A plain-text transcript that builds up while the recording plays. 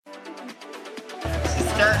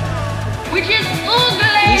monster. Which is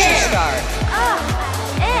ugly! You should start.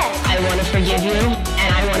 I want to forgive you,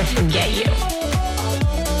 and I want to forget you.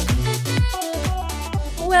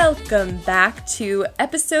 Welcome back to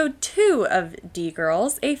episode 2 of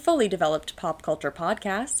D-Girls, a fully developed pop culture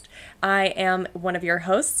podcast. I am one of your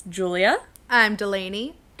hosts, Julia. I'm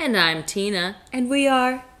Delaney. And I'm Tina. And we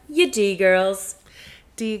are your D-Girls.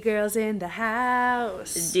 D-Girls in the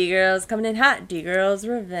house. D-Girls coming in hot. D-Girls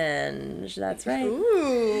revenge. That's right.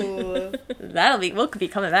 Ooh. We'll be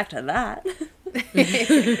coming back to that.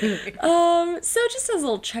 So just as a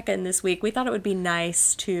little check-in this week, we thought it would be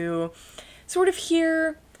nice to sort of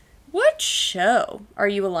hear, what show are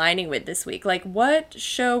you aligning with this week? Like, what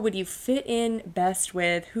show would you fit in best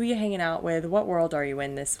with? Who are you hanging out with? What world are you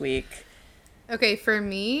in this week? Okay, for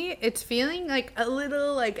me, it's feeling like a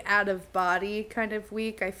little like out of body kind of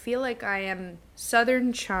week. I feel like I am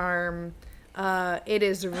Southern Charm. It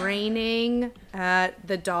is raining at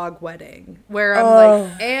the dog wedding, where I'm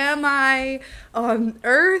like, am I on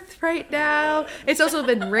Earth right now? It's also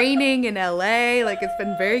been raining in LA. Like, it's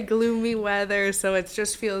been very gloomy weather, so it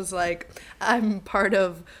just feels like I'm part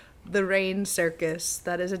of the rain circus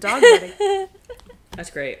that is a dog wedding. That's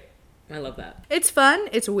great. I love that. It's fun.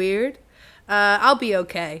 It's weird. I'll be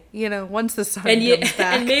okay, once the sun comes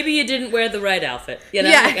back. And maybe you didn't wear the right outfit. Yeah,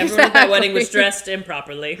 like everyone at that wedding was dressed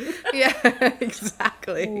improperly. Yeah,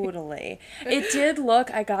 exactly. Totally. It did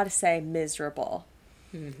look, I gotta say, miserable.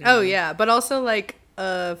 Mm-hmm. Oh, yeah, but also like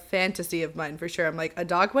a fantasy of mine for sure. I'm like, a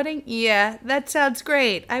dog wedding? Yeah, that sounds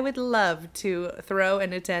great. I would love to throw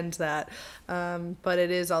and attend that. But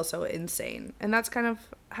it is also insane. And that's kind of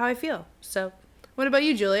how I feel. So, what about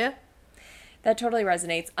you, Julia? That totally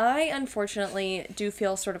resonates. I, unfortunately, do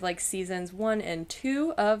feel sort of like seasons 1 and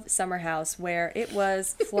 2 of Summer House, where it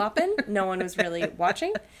was flopping. No one was really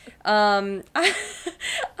watching. I'm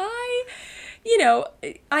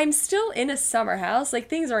still in a summer house. Like,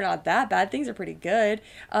 things are not that bad. Things are pretty good.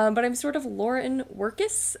 But I'm sort of Lauren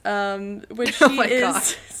Workus, when she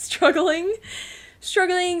is struggling,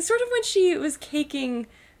 sort of when she was caking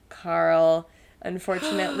Carl,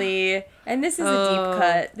 unfortunately. And this is a deep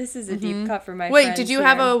cut. This is a deep cut for my friends. Wait, did you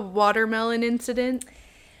have a watermelon incident?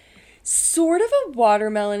 Sort of a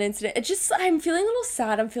watermelon incident. I'm feeling a little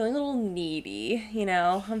sad. I'm feeling a little needy,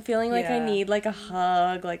 I'm feeling like I need like a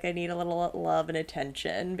hug, like I need a little love and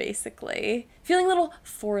attention, basically. Feeling a little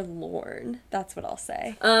forlorn. That's what I'll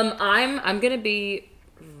say. I'm going to be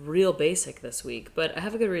real basic this week, but I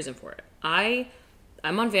have a good reason for it.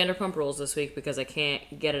 I'm on Vanderpump Rules this week because I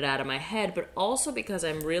can't get it out of my head, but also because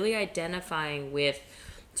I'm really identifying with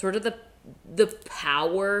sort of the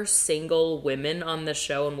power single women on the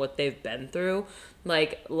show and what they've been through.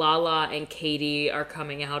 Like, Lala and Katie are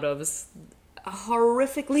coming out of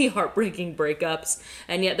horrifically heartbreaking breakups,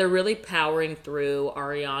 and yet they're really powering through.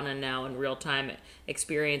 Ariana now in real time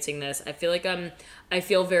experiencing this. I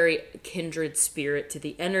feel very kindred spirit to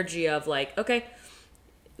the energy of like, okay,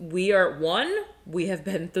 we have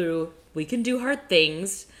been through, we can do hard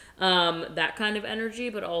things, that kind of energy,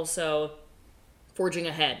 but also forging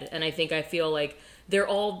ahead. And I feel like they're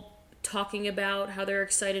all talking about how they're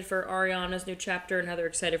excited for Ariana's new chapter and how they're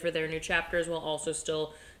excited for their new chapters, while also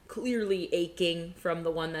still clearly aching from the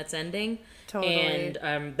one that's ending. Totally.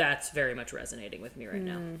 And that's very much resonating with me right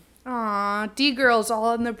now. Aw, D-Girls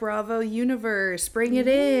all in the Bravo universe. Bring it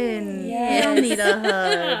in. Yes. You'll need a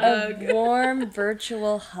hug. A warm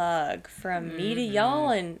virtual hug from me to y'all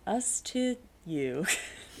and us to you.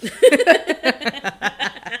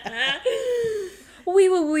 Wee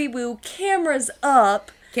woo. Cameras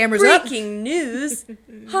up. Breaking news.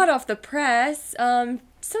 Hot off the press.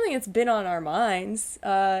 Something that's been on our minds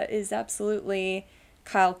is absolutely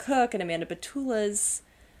Kyle Cook and Amanda Batula's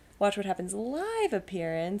Watch What Happens Live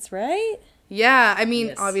appearance, right? Yeah, I mean,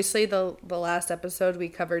 Yes. Obviously the last episode we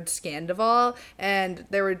covered Scandival, and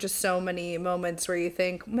there were just so many moments where you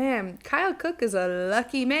think, man, Kyle Cook is a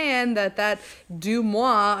lucky man that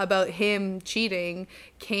denouement about him cheating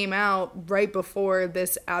came out right before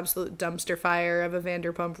this absolute dumpster fire of a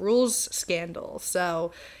Vanderpump Rules scandal.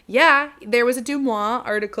 So, yeah, there was a denouement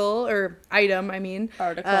article, or item, I mean.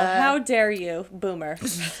 How dare you, boomer.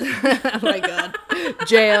 Oh my God.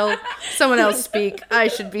 Jail. Someone else speak. I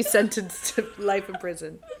should be sentenced to life in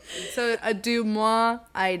prison. So a denouement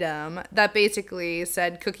item that basically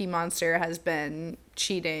said Cookie Monster has been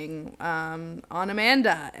cheating on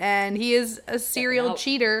Amanda, and he is a serial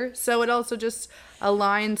cheater, so it also just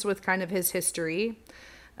aligns with kind of his history.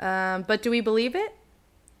 But do we believe it?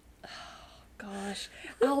 Gosh,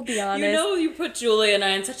 I'll be honest. You put Julie and I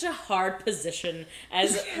in such a hard position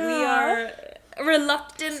as we are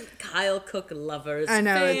reluctant Kyle Cook lovers. I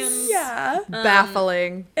know, fans. Yeah.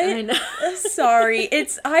 Baffling. I know. Sorry.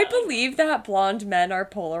 I believe that blonde men are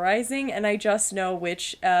polarizing, and I just know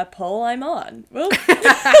which pole I'm on. Well,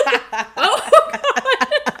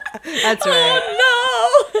 That's right.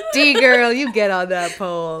 oh, D girl, you get on that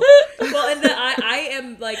pole. Well, and then I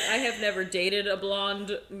am like, I have never dated a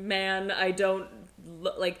blonde man. I don't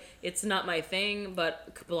like, it's not my thing,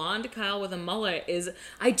 but blonde Kyle with a mullet is,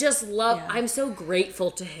 I just love, Yeah. I'm so grateful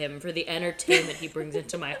to him for the entertainment he brings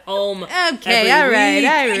into my home. Okay, every all right.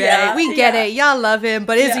 week. Yeah, We get yeah. it. Y'all love him,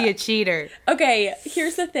 but is he Yeah. a cheater? Okay,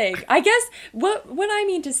 here's the thing. I guess what I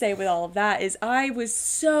mean to say with all of that is I was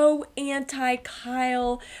so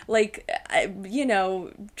anti-Kyle, like,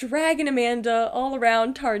 dragging Amanda all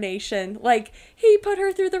around Tarnation. Like, he put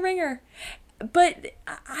her through the ringer. But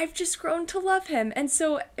I've just grown to love him. And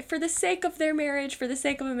so for the sake of their marriage, for the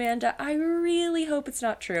sake of Amanda, I really hope it's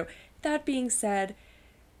not true. That being said,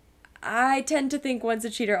 I tend to think once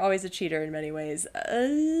a cheater, always a cheater in many ways.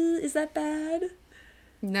 Is that bad?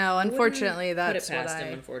 No, unfortunately, Put it that's what past him,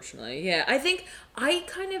 I... unfortunately. Yeah, I think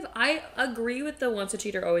I agree with the once a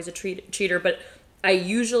cheater, always a cheater, but I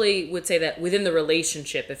usually would say that within the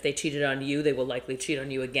relationship, if they cheated on you, they will likely cheat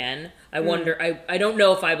on you again. I wonder, I don't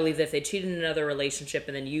know if I believe that if they cheated in another relationship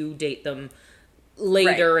and then you date them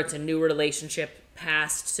later, Right. it's a new relationship,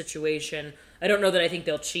 past situation. I don't know that I think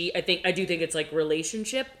they'll cheat. I do think it's like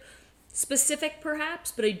relationship specific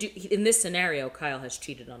perhaps, but I do, in this scenario, Kyle has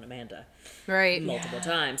cheated on Amanda Right. multiple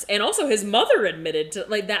times, and also his mother admitted to,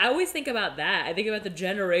 like, that. I always think about that. I think about the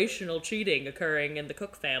generational cheating occurring in the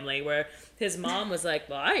Cook family, where his mom was like,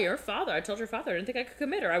 well, your father, I told your father I didn't think I could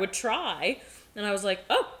commit her, I would try, and I was like,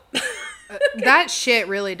 oh. That shit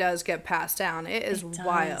really does get passed down. It is does.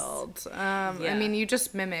 wild. I Yeah. mean, you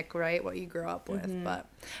just mimic, right, what you grew up with. But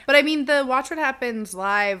I mean, the Watch What Happens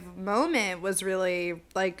live moment was really,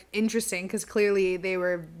 like, interesting, because clearly they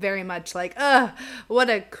were very much like, what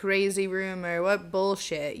a crazy rumor, what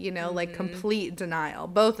bullshit, like complete denial,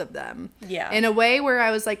 both of them. Yeah. In a way where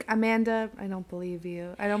I was like, Amanda, I don't believe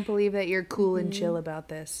you. I don't believe that you're cool and chill about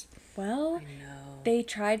this. Well, they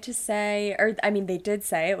tried to say, or I mean, they did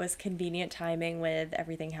say it was convenient timing with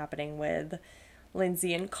everything happening with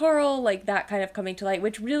Lindsay and Carl, like that kind of coming to light,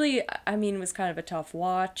 which really, I mean, was kind of a tough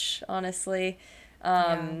watch, honestly.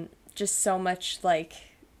 Just so much like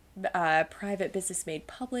private business made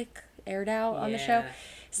public, aired out on the show. Yeah.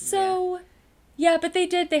 So, yeah, but they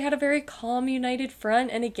had a very calm, united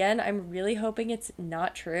front. And again, I'm really hoping it's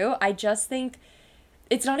not true. I just think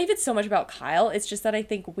it's not even so much about Kyle. It's just that I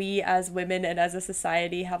think we as women and as a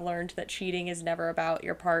society have learned that cheating is never about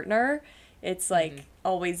your partner. It's like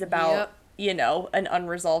always about, an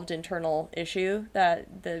unresolved internal issue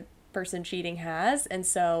that the person cheating has. And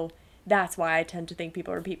so that's why I tend to think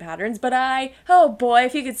people repeat patterns. But oh boy,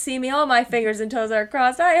 if you could see me, all my fingers and toes are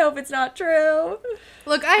crossed. I hope it's not true.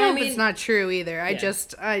 Look, I hope mean, it's not true either. I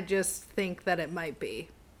yeah. just think that it might be.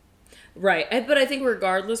 Right, but I think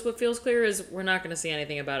regardless, what feels clear is we're not going to see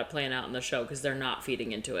anything about it playing out in the show because they're not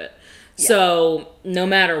feeding into it. Yeah. So no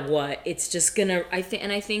matter what, it's just gonna. I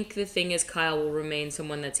think the thing is, Kyle will remain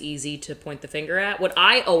someone that's easy to point the finger at. What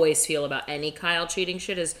I always feel about any Kyle cheating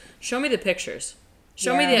shit is, show me the pictures,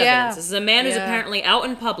 show me the evidence. Yeah. This is a man who's apparently out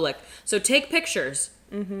in public, so take pictures.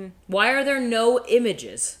 Why are there no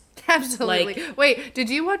images? Absolutely. Like, wait, did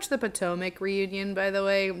you watch the Potomac reunion, by the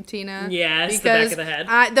way, Tina? Yes, the back of the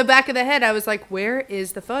head. The back of the head, I was like, where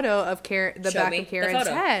is the photo of Show back me of the Karen's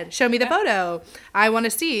photo. head? Show me the photo. I want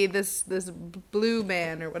to see this blue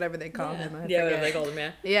man, or whatever they call him. I Yeah, whatever forget. they called him,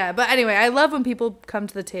 yeah. Yeah, but anyway, I love when people come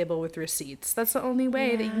to the table with receipts. That's the only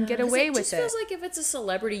way that you can get away with It just it. feels like if it's a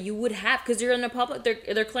celebrity, you would have, because you're in a public,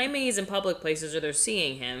 they're claiming he's in public places or they're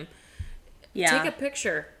seeing him. Yeah. Take a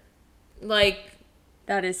picture. Like,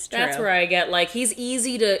 That is true. that's where I get, like, he's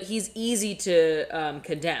easy to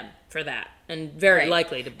condemn for that, and very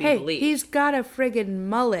likely to be Hey, believed. he's got a friggin'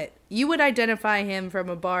 mullet. You would identify him from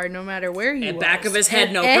a bar no matter where he And was. back of his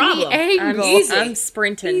head, no Any problem. angle. Easy. I'm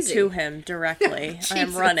sprinting Easy. to him directly. I'm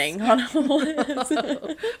Jesus. running on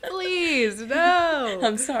a Please, no.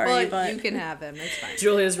 I'm sorry, Well, but you can have him. It's fine.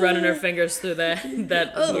 Julia's running her fingers through that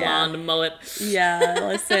blonde mullet. yeah,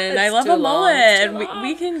 listen, I love too a long, mullet. it's too We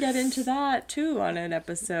long. can get into that too on an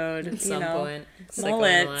episode. At some point.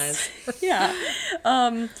 Mullets. Yeah.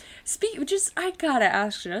 I gotta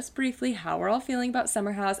ask just briefly how we're all feeling about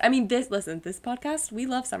Summer House. I mean, this podcast, we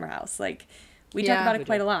love Summer House. Like, we talk about it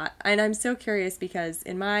quite a lot. And I'm so curious because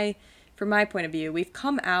from my point of view, we've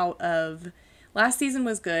come out of, last season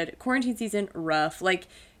was good, quarantine season, rough. Like,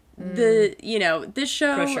 this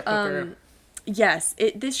show, Pressure cooker. Yes,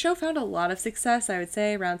 this show found a lot of success, I would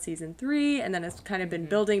say, around season 3, and then it's kind of been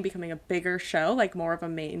building, becoming a bigger show, like more of a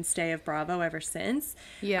mainstay of Bravo ever since.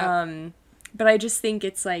 Yeah. But I just think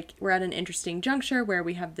it's like we're at an interesting juncture where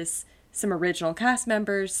we have some original cast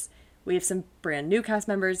members, we have some brand new cast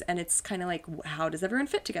members, and it's kind of like, how does everyone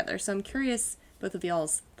fit together? So I'm curious, both of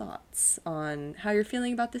y'all's thoughts on how you're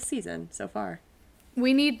feeling about this season so far.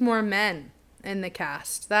 We need more men in the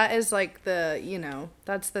cast. That is like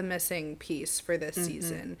that's the missing piece for this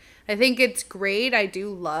season. I think it's great. I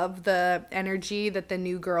do love the energy that the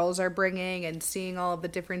new girls are bringing and seeing all of the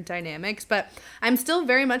different dynamics, but I'm still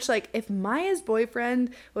very much like, if Maya's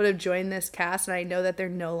boyfriend would have joined this cast, and I know that they're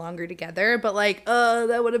no longer together, but like,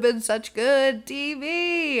 that would have been such good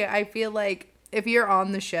TV. I feel like if you're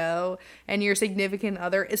on the show and your significant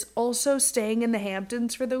other is also staying in the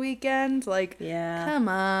Hamptons for the weekend, like, come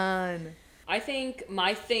on. I think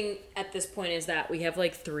my thing at this point is that we have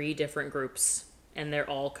like 3 different groups, and they're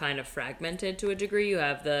all kind of fragmented to a degree. You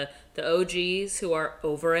have the OGs who are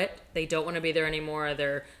over it. They don't want to be there anymore.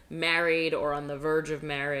 They're married or on the verge of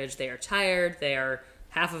marriage. They are tired. They are,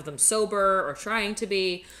 half of them, sober or trying to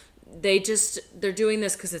be. They're doing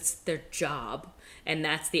this because it's their job, and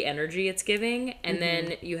that's the energy it's giving. And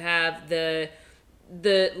then you have the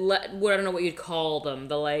what, I don't know what you'd call them,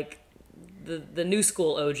 the new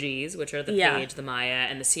school OGs, which are the Paige, the Maya,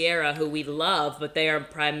 and the Sierra, who we love, but they are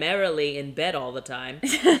primarily in bed all the time.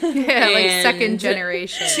 Like second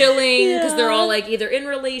generation. Chilling, because they're all like either in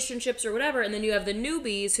relationships or whatever. And then you have the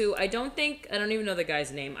newbies, who I don't even know the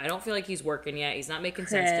guy's name. I don't feel like he's working yet. He's not making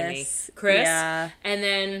sense to me. Chris. Yeah. And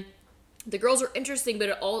then the girls are interesting,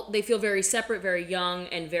 but they feel very separate, very young,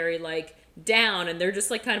 and very like down, and they're just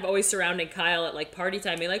like kind of always surrounding Kyle at like party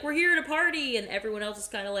time, being like, we're here to party, and everyone else is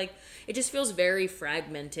kind of like, it just feels very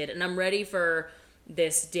fragmented. And I'm ready for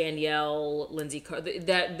this Danielle, Lindsay,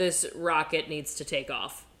 that this rocket needs to take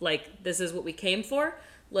off. Like, this is what we came for.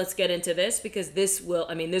 Let's get into this, because this is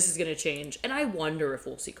going to change. And I wonder if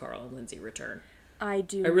we'll see Carl and Lindsay return. I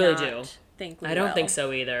really do think we I don't think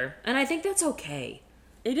so either. And I think that's okay.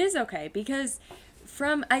 It is okay, because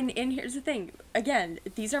and here's the thing, again,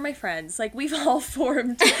 these are my friends. Like, we've all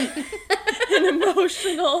formed an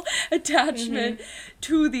emotional attachment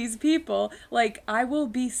to these people. Like, I will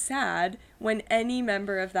be sad when any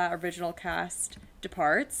member of that original cast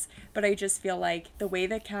departs, but I just feel like the way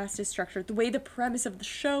the cast is structured, the way the premise of the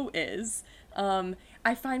show is,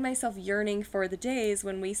 I find myself yearning for the days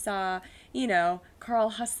when we saw, Carl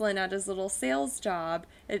hustling at his little sales job,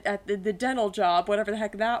 at the dental job, whatever the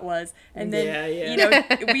heck that was. And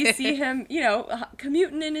then, we see him,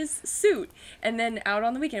 commuting in his suit. And then out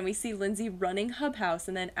on the weekend, we see Lindsay running Hub House,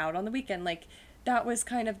 and then out on the weekend. Like, that was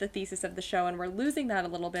kind of the thesis of the show. And we're losing that a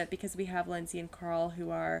little bit because we have Lindsay and Carl who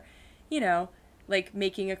are, like,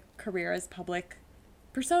 making a career as public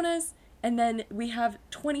personas. And then we have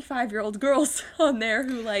 25-year-old girls on there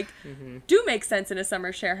who, like, do make sense in a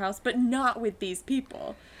summer share house, but not with these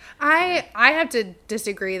people. I have to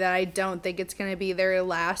disagree that I don't think it's going to be their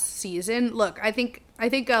last season. Look, I think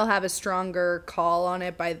I'll have a stronger call on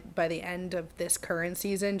it by the end of this current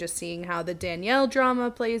season, just seeing how the Danielle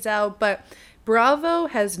drama plays out. But Bravo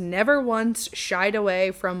has never once shied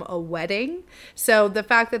away from a wedding. So the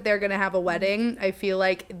fact that they're going to have a wedding, I feel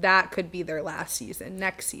like that could be their last season,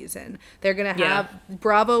 next season. They're going to have,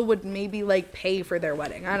 Bravo would maybe like pay for their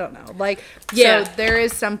wedding. I don't know. Like, so there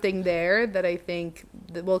is something there that I think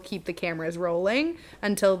that will keep the cameras rolling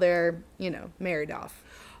until they're, married off.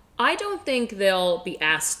 I don't think they'll be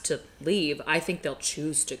asked to leave. I think they'll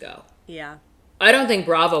choose to go. Yeah. I don't think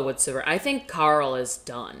Bravo would survive. I think Carl is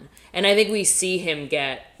done. And I think we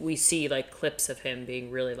see like clips of him being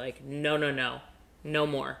really like, no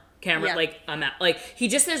more. Camera, like, I'm out. Like,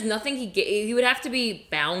 there's nothing he would have to be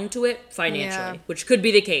bound to it financially, which could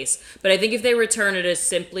be the case. But I think if they return, it is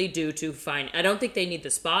simply due to I don't think they need the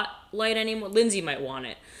spotlight anymore. Lindsay might want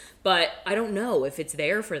it. But I don't know if it's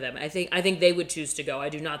there for them. I think they would choose to go. I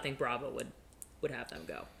do not think Bravo would have them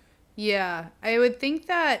go. Yeah, I would think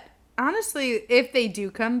that, honestly, if they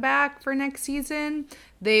do come back for next season,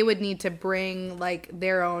 they would need to bring, like,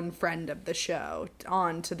 their own friend of the show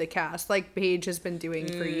onto the cast, like Paige has been doing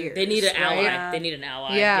for years. They need an ally. Yeah. They need an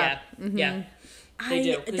ally. Yeah. Yeah. They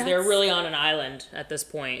do. Because they're really on an island at this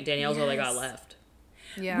point. Danielle's all they got left.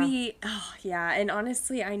 Yeah. And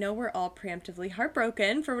honestly, I know we're all preemptively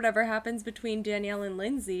heartbroken for whatever happens between Danielle and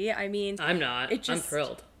Lindsay. I mean, I'm not. I'm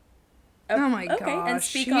thrilled. Oh my gosh. Okay, and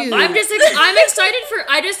speak on. I'm just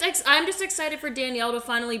excited for Danielle to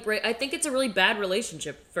finally break. I think it's a really bad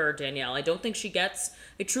relationship for Danielle. I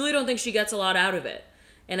truly don't think she gets a lot out of it.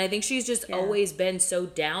 And I think she's just always been so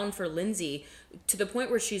down for Lindsay to the point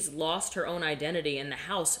where she's lost her own identity in the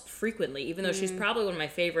house frequently, even though she's probably one of my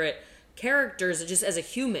favorite characters just as a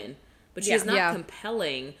human, but she's not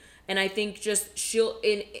compelling. And I think just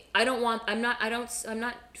I'm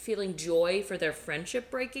not feeling joy for their friendship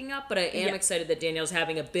breaking up, but I am excited that Danielle's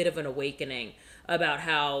having a bit of an awakening about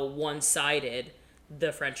how one-sided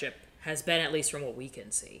the friendship has been, at least from what we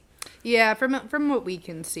can see. Yeah, from what we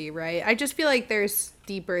can see, right? I just feel like there's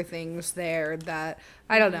deeper things there that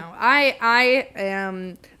I don't know. I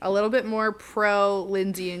am a little bit more pro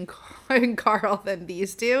Lindsay and Carl than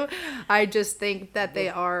these two. I just think that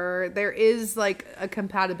there is like a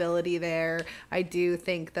compatibility there. I do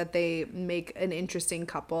think that they make an interesting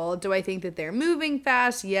couple. Do I think that they're moving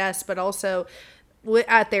fast? Yes, but also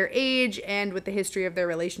at their age and with the history of their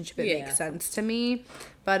relationship, it makes sense to me.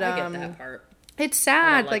 But I get that part. It's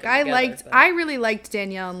sad. I really liked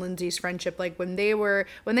Danielle and Lindsay's friendship. Like when they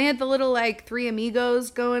had the little like three amigos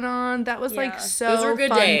going on, that was like so those were good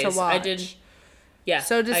fun days. to watch. I did. Yeah.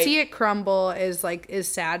 So to see it crumble is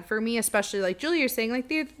sad for me, especially like Julie, you're saying like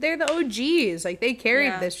they're the OGs. Like they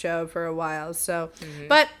carried this show for a while. So,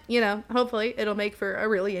 but hopefully it'll make for a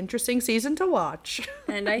really interesting season to watch.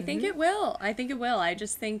 And I think it will. I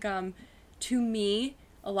just think, to me,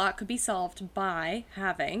 a lot could be solved by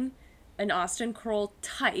having an Austin Kroll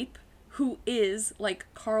type who is like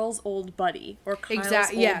Carl's old buddy or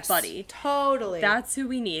Kyle's old buddy. Totally. That's who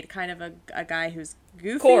we need. Kind of a guy who's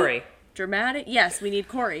goofy. Corey. Dramatic. Yes, we need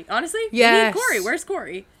Corey. Honestly, yes. We need Corey. Where's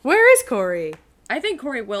Corey? Where is Corey? I think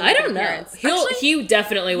Corey will. I don't know. He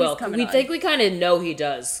definitely will. We think we kind of know he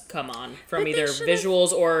does come on from either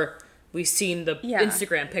visuals or we've seen the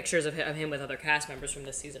Instagram pictures of him with other cast members from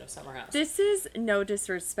this season of Summer House. This is no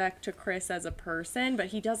disrespect to Chris as a person, but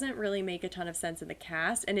he doesn't really make a ton of sense in the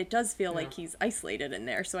cast, and it does feel like he's isolated in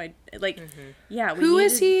there. So I like, Who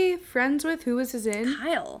is he friends with? Who is his in?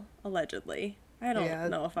 Kyle, allegedly. I don't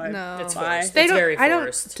know if I. No, it's forced. It's very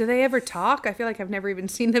forced. Do they ever talk? I feel like I've never even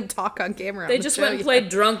seen them talk on camera. They just went and played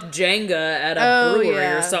drunk Jenga at a brewery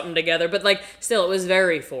or something together. But like, still, it was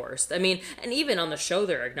very forced. I mean, and even on the show,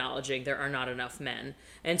 they're acknowledging there are not enough men,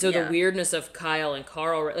 and so the weirdness of Kyle and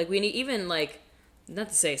Carl. Like, we need even like, not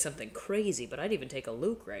to say something crazy, but I'd even take a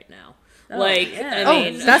Luke right now. I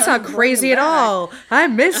mean, that's not crazy at all. I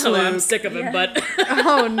miss Luke. I'm sick of him, but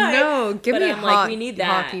oh no, give me a we need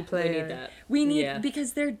that. Hockey player. We need that. We need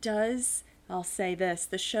because there does. I'll say this: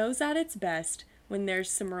 the show's at its best when there's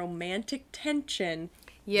some romantic tension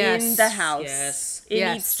in the house. Yes,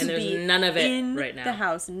 it needs to there's be none of it in right now. The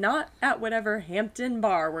house, not at whatever Hampton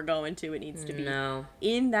bar we're going to. It needs to be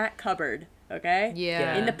in that cupboard. Okay?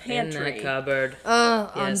 Yeah. In the pantry. In the cupboard.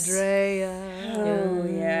 Oh, yes. Andrea. Oh,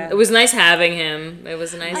 yeah. It was nice having him. It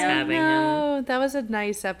was nice having him. Oh, that was a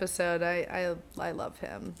nice episode. I love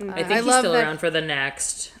him. I think he's still around for the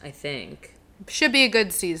next, I think. Should be a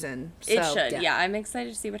good season. So. It should, yeah. I'm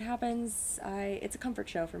excited to see what happens. It's a comfort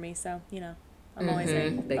show for me, so, I'm always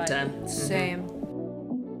in. Big time. Same.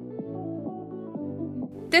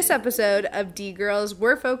 This episode of D-Girls,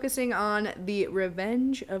 we're focusing on the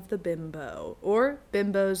revenge of the bimbo, or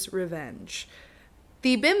Bimbo's revenge.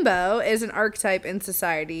 The bimbo is an archetype in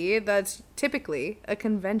society that's typically a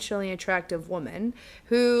conventionally attractive woman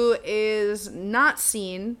who is not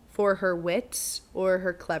seen for her wits or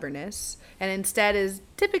her cleverness, and instead is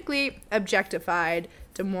typically objectified,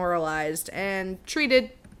 demoralized, and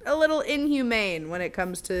treated a little inhumane when it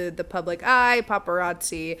comes to the public eye,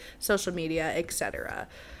 paparazzi, social media, etc.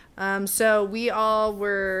 So we all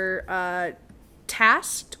were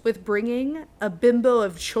tasked with bringing a bimbo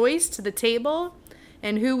of choice to the table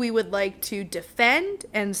and who we would like to defend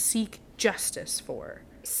and seek justice for.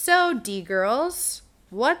 So, D-Girls,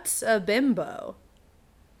 what's a bimbo?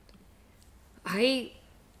 I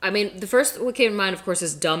mean, the first what came to mind, of course,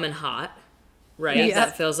 is dumb and hot, right? Yeah.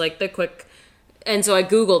 That feels like the quick... And so I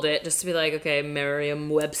Googled it just to be like, okay,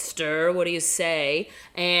 Merriam-Webster, what do you say?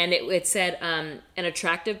 And it said, an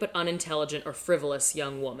attractive but unintelligent or frivolous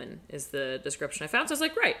young woman is the description I found. So I was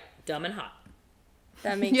like, right, dumb and hot.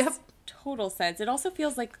 That makes total sense. It also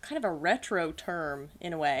feels like kind of a retro term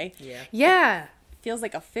in a way. Yeah. It feels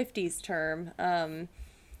like a 50s term.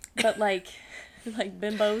 But like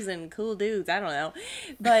bimbos and cool dudes, I don't know.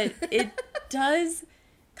 But it does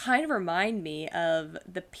kind of remind me of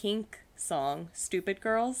the Pink song Stupid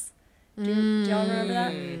Girls. Do y'all remember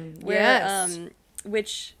that? Yes.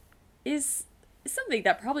 Which is something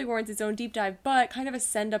that probably warrants its own deep dive, but kind of a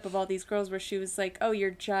send up of all these girls where she was like, oh,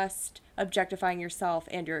 you're just objectifying yourself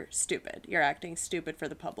and you're stupid. You're acting stupid for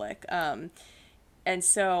the public. And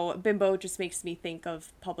so Bimbo just makes me think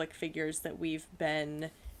of public figures that we've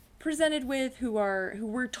been presented with, who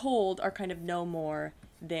we're told are kind of no more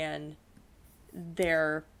than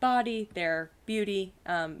their body, their beauty,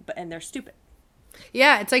 and they're stupid.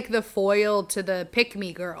 Yeah, it's like the foil to the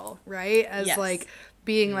pick-me girl, right? As Yes. like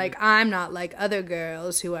being like, I'm not like other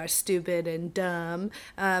girls who are stupid and dumb.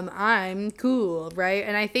 I'm cool, right?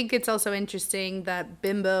 And I think it's also interesting that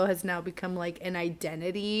Bimbo has now become like an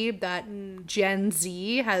identity that Gen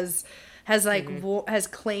Z has like has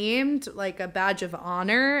claimed like a badge of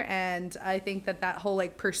honor. And I think that whole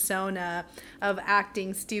like persona of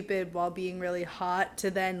acting stupid while being really hot to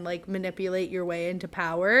then like manipulate your way into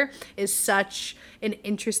power is such an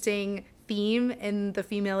interesting theme in the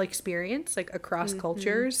female experience, like across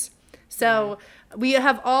cultures. So we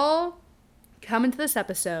have all come into this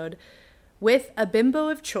episode with a bimbo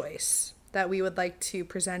of choice that we would like to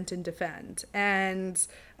present and defend. And,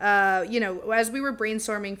 as we were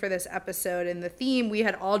brainstorming for this episode and the theme, we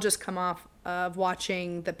had all just come off of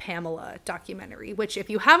watching the Pamela documentary, which if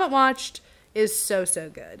you haven't watched is so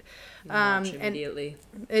good. Watch immediately.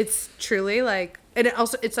 And it's truly like, and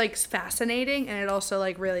it's like fascinating, and it also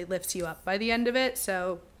like really lifts you up by the end of it.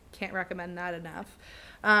 So can't recommend that enough.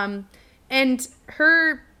 And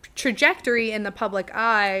her trajectory in the public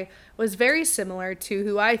eye was very similar to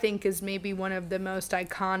who I think is maybe one of the most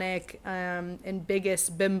iconic and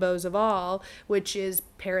biggest bimbos of all, which is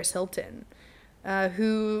Paris Hilton,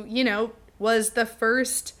 who, was the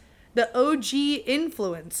OG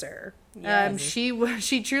influencer. Yes.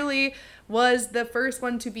 She truly was the first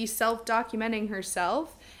one to be self-documenting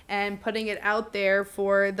herself and putting it out there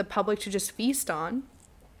for the public to just feast on.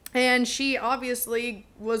 And she obviously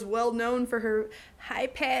was well known for her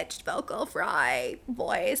high-pitched vocal fry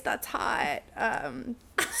voice that's hot,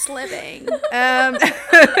 sliving. And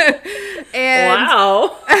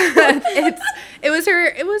Wow. it was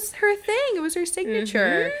her thing. It was her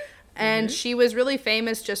signature. And she was really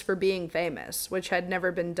famous just for being famous, which had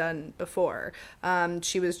never been done before.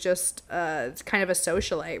 She was just kind of a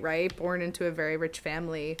socialite, right? Born into a very rich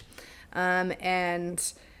family.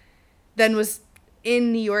 And then was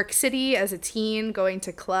in New York City as a teen, going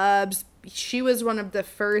to clubs. She was one of the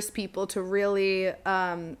first people to really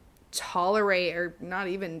tolerate, or not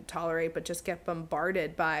even tolerate, but just get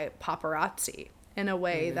bombarded by paparazzi in a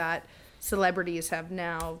way that celebrities have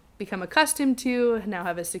now become accustomed to, now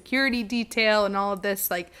have a security detail and all of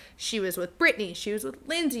this. Like, she was with Britney, she was with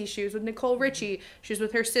Lindsay, she was with Nicole Richie, she was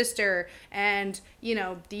with her sister, and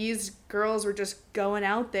these girls were just going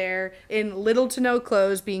out there in little to no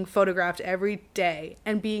clothes, being photographed every day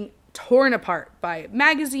and being torn apart by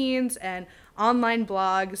magazines and online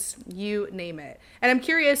blogs, you name it. And I'm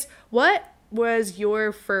curious, what was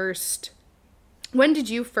your first... When did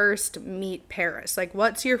you first meet Paris? Like,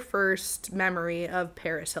 what's your first memory of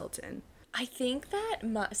Paris Hilton? I think that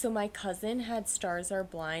my cousin had Stars Are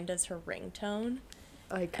Blind as her ringtone.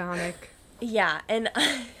 Iconic. Yeah, and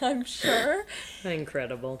I'm sure...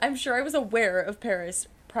 Incredible. I'm sure I was aware of Paris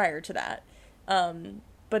prior to that.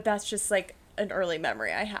 But that's just like an early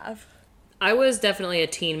memory I have. I was definitely a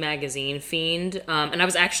teen magazine fiend, and I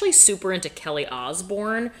was actually super into Kelly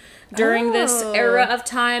Osbourne during this era of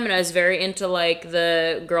time, and I was very into, like,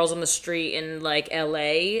 the girls on the street in, like,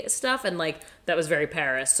 LA stuff, and, like, that was very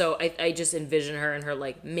Paris. So I just envision her in her,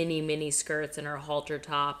 like, mini skirts and her halter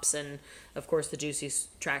tops, and, of course, the juicy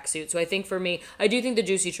tracksuit. So I think for me, I do think the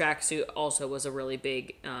juicy tracksuit also was a really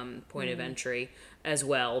big point of entry as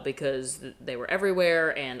well, because they were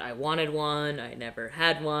everywhere and I wanted one. I never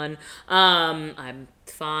had one. I'm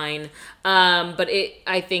fine. But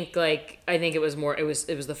I think it was more, it was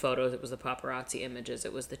the photos, it was the paparazzi images,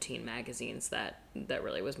 it was the teen magazines that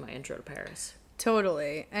really was my intro to Paris.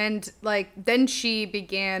 Totally. And, like, then she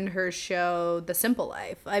began her show, The Simple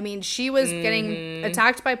Life. I mean, she was getting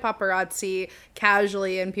attacked by paparazzi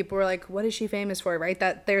casually, and people were like, what is she famous for, right?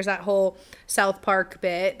 That there's that whole South Park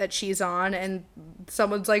bit that she's on, and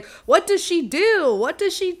someone's like, what does she do? What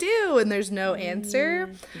does she do? And there's no answer.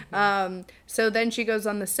 So then she goes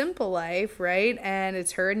on The Simple Life, right? And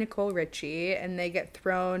it's her and Nicole Richie, and they get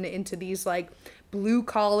thrown into these, like,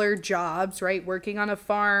 blue-collar jobs, right? Working on a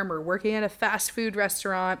farm or working at a fast food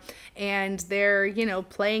restaurant. And they're,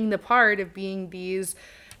 playing the part of being these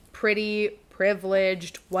pretty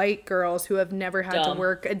privileged white girls who have never had to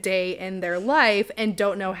work a day in their life and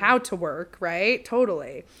don't know how to work, right?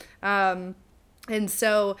 Totally. And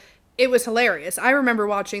so it was hilarious. I remember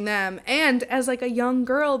watching them, and as like a young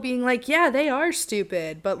girl being like, yeah, they are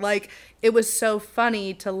stupid, but like it was so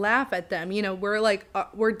funny to laugh at them. You know,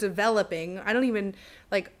 we're developing. I don't even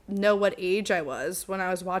like know what age I was when I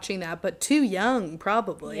was watching that, but too young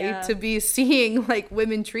probably to be seeing like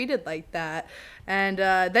women treated like that. And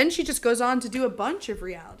then she just goes on to do a bunch of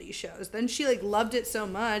reality shows. Then she like loved it so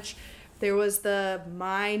much. There was the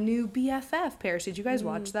My New BFF. Paris, did you guys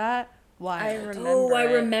watch that? I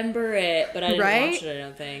remember it, but I didn't watch it, I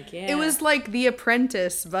don't think. Yeah. It was like The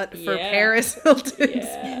Apprentice, but for Paris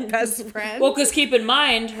Hilton's best friend. Well, because keep in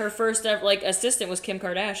mind, her first ever, like, assistant was Kim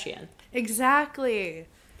Kardashian. Exactly.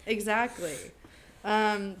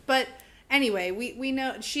 But anyway, we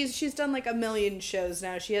know she's done like a million shows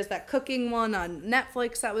now. She has that cooking one on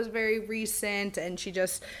Netflix that was very recent, and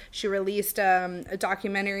she released a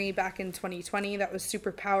documentary back in 2020 that was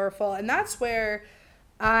super powerful, and that's where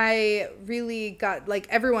I really got, like,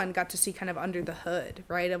 everyone got to see kind of under the hood,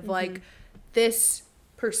 right, of like this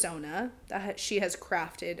persona that she has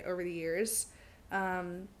crafted over the years.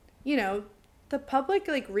 You know, the public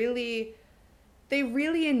like really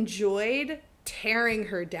enjoyed tearing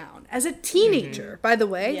her down as a teenager, by the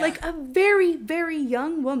way, like a very, very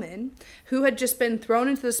young woman who had just been thrown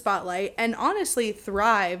into the spotlight and honestly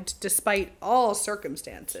thrived despite all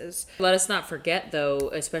circumstances. Let us not forget,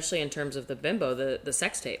 though, especially in terms of the Bimbo, the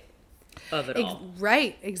sex tape of it all.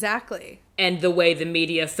 Right, exactly. And the way the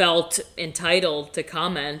media felt entitled to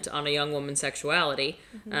comment on a young woman's sexuality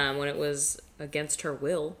when it was against her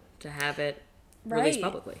will to have it released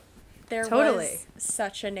publicly. There was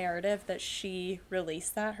such a narrative that she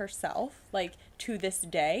released that herself. Like, to this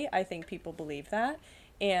day, I think people believe that.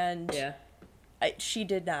 And she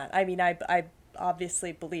did not. I mean, I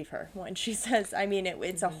obviously believe her when she says, I mean,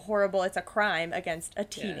 it's it's a crime against a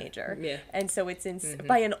teenager. Yeah. And so it's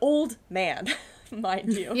by an old man,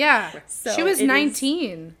 mind you. Yeah. So she was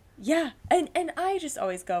 19. And I just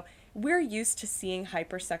always go, we're used to seeing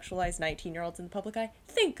hypersexualized 19-year-olds in the public eye.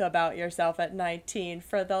 Think about yourself at 19,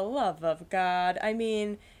 for the love of God. I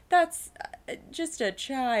mean, that's just a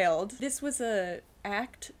child. This was a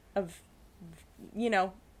act of, you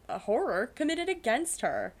know, a horror committed against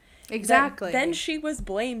her. Exactly. Then she was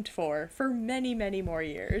blamed for many, many more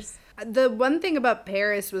years. The one thing about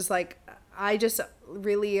Paris was, like, I just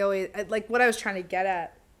really always, like, what I was trying to get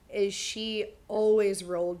at is she always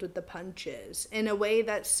rolled with the punches in a way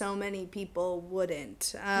that so many people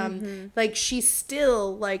wouldn't. Like, she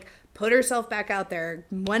still, like, put herself back out there,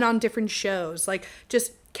 went on different shows, like,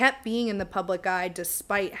 just kept being in the public eye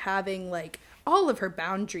despite having, like, all of her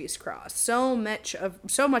boundaries crossed. So much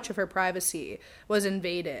of her privacy was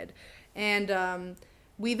invaded. And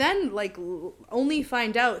we then, like, only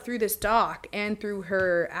find out through this doc and through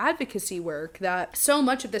her advocacy work that so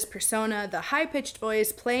much of this persona, the high-pitched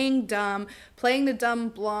voice, playing the dumb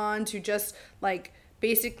blonde who just, like,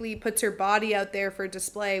 basically puts her body out there for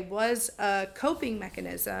display, was a coping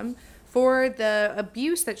mechanism for the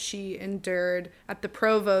abuse that she endured at the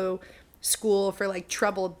Provo school for, like,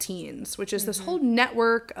 troubled teens, which is this whole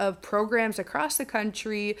network of programs across the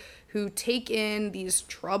country who take in these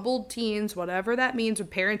troubled teens, whatever that means,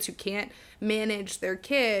 with parents who can't manage their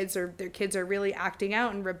kids, or their kids are really acting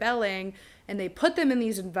out and rebelling, and they put them in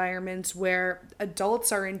these environments where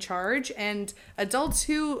adults are in charge, and adults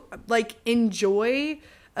who, like, enjoy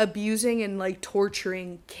abusing and, like,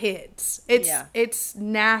 torturing kids. It's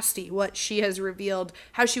nasty what she has revealed,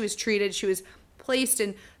 how she was treated. She was placed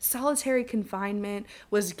in solitary confinement,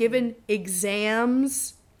 was given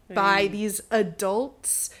exams by these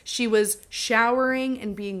adults. She was showering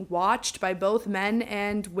and being watched by both men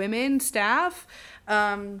and women staff.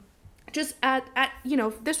 Just at you know,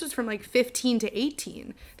 this was from like 15 to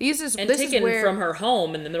 18. This taken is where, from her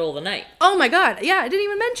home in the middle of the night. Oh my God. Yeah, I didn't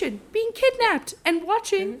even mention being kidnapped and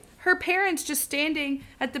watching her parents just standing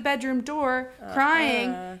at the bedroom door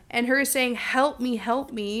crying and her saying, help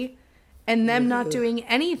me, and them not doing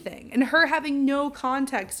anything, and her having no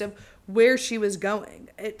context of where she was going.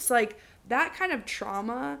 It's like that kind of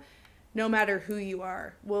trauma, no matter who you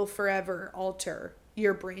are, will forever alter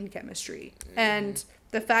your brain chemistry. And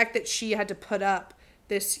the fact that she had to put up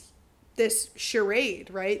this charade,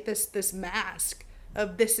 right? This mask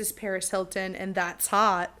of this is Paris Hilton and that's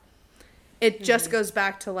hot. It just goes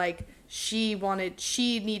back to, like, she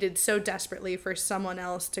needed so desperately for someone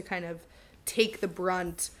else to kind of take the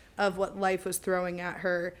brunt of what life was throwing at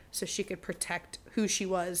her so she could protect who she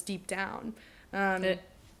was deep down.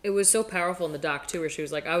 It was so powerful in the doc, too, where she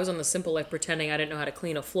was like, I was on the Simple Life pretending I didn't know how to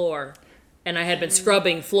clean a floor, and I had been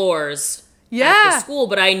scrubbing floors at the school,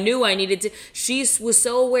 but I knew I needed to. She was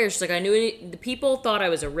so aware. She's like, I knew the people thought I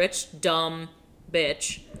was a rich, dumb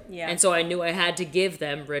bitch. Yeah. And so I knew I had to give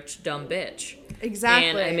them rich, dumb bitch. Exactly.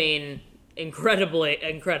 And I mean,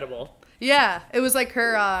 incredible. Yeah, it was like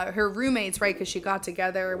her roommates, right? Because she got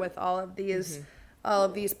together with all of these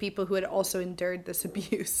people who had also endured this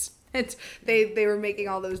abuse. And they were making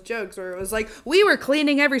all those jokes where it was like, we were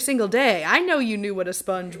cleaning every single day. I know you knew what a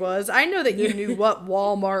sponge was. I know that you knew what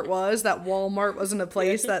Walmart was. That Walmart wasn't a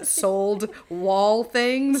place that sold wall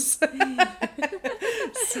things.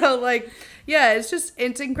 So like, yeah, it's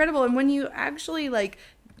incredible. And when you actually like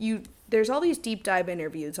there's all these deep dive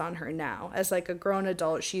interviews on her now as like a grown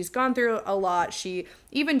adult. She's gone through a lot. She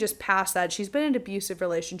even just past that, she's been in abusive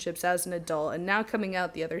relationships as an adult, and now coming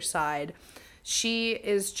out the other side. She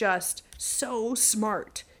is just so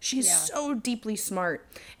smart. She's so deeply smart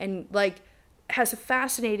and like has a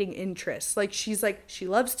fascinating interest. Like she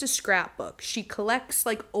loves to scrapbook. She collects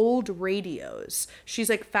like old radios. She's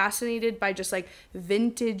like fascinated by just like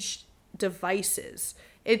vintage devices.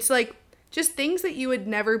 It's like just things that you would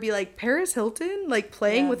never be like, Paris Hilton, like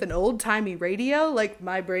playing with an old timey radio. Like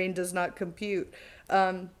my brain does not compute,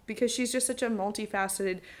 because she's just such a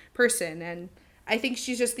multifaceted person. And I think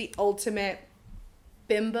she's just the ultimate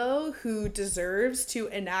bimbo who deserves to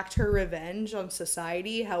enact her revenge on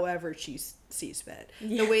society however she sees fit.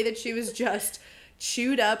 The way that she was just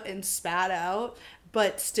chewed up and spat out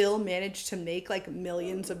but still managed to make like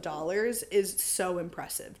millions of dollars is so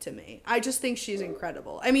impressive to me. I just think she's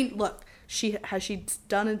incredible. I mean, look, has she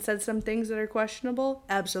done and said some things that are questionable?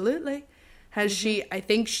 Absolutely. Has she? I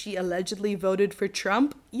think she allegedly voted for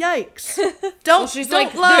Trump. Yikes! Don't. She's don't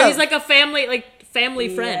like love. he's like a family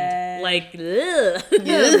friend. Like, ugh.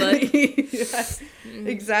 Yes,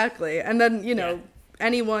 exactly. And then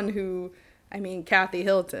anyone who, I mean, Kathy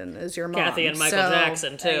Hilton is your mom. Kathy and Michael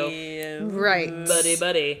Jackson too. Right,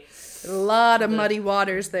 buddy. A lot of muddy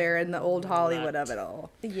waters there in the old Hollywood of it all.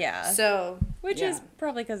 Yeah. So, which is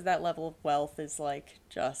probably because that level of wealth is like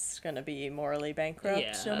just gonna be morally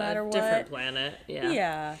bankrupt no matter what. Different planet. Yeah.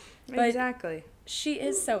 Yeah. But exactly. She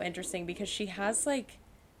is so interesting because she has like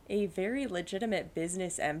a very legitimate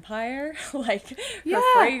business empire, like her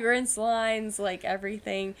fragrance lines, like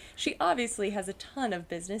everything. She obviously has a ton of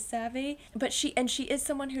business savvy, but she is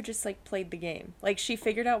someone who just like played the game. Like she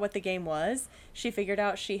figured out what the game was. She figured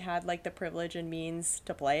out she had like the privilege and means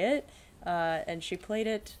to play it, and she played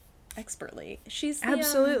it expertly. She's the,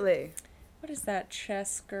 absolutely. What is that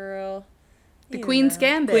chess girl? The Queen's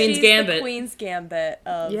Gambit. She's the Queen's Gambit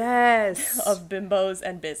of of bimbos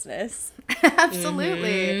and business.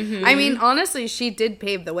 Absolutely. Mm-hmm. I mean, honestly, she did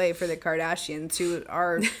pave the way for the Kardashians, who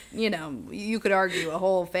are, you could argue a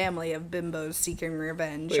whole family of bimbos seeking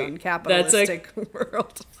revenge on capitalistic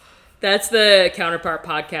world. That's the counterpart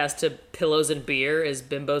podcast to Pillows and Beer is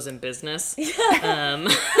Bimbos and Business.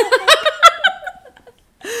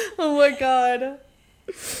 Oh my God.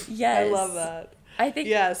 Yes. I love that. I think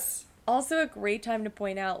also a great time to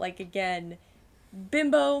point out, like, again,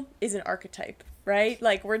 bimbo is an archetype, right?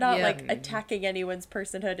 Like, we're not, like, attacking anyone's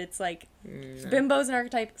personhood. It's like, bimbo's an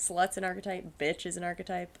archetype, slut's an archetype, bitch is an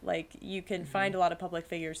archetype. Like, you can find a lot of public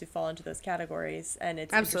figures who fall into those categories, and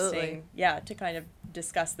it's interesting, to kind of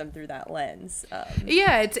discuss them through that lens.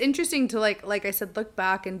 It's interesting to, like I said, look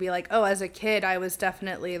back and be like, oh, as a kid, I was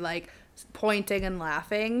definitely, like, pointing and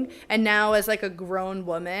laughing, and now as, like, a grown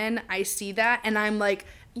woman, I see that, and I'm like,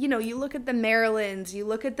 you look at the Marilyns, you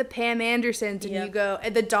look at the Pam Andersons, and you go,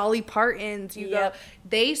 and the Dolly Partons, you go,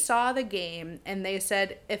 they saw the game, and they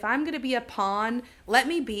said, if I'm going to be a pawn, let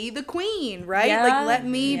me be the queen, right? Yeah. Like, let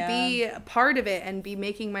me be a part of it and be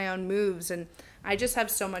making my own moves. And I just have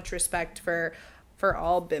so much respect for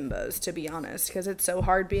all bimbos, to be honest, because it's so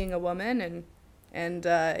hard being a woman, and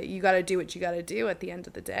you got to do what you got to do at the end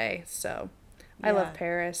of the day. So I love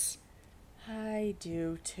Paris. I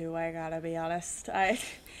do too, I gotta be honest. I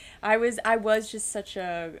was just such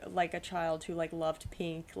a child who like loved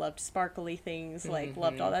pink, loved sparkly things, like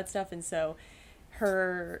loved all that stuff, and so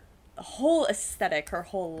her whole aesthetic, her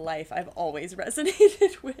whole life, I've always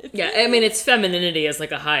resonated with. Yeah, I mean, it's femininity as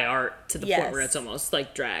like a high art to the point where it's almost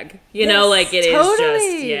like drag. Like it is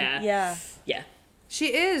just Yeah. She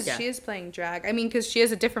is. Yeah. She is playing drag. I mean, because she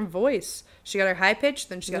has a different voice. She got her high pitch,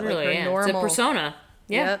 then she got like her normal. It's a persona.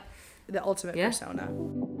 Yeah. Yep. The ultimate persona.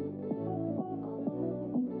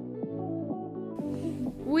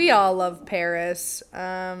 We all love Paris.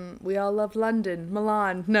 We all love London,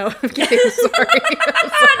 Milan. No, I'm kidding. Sorry.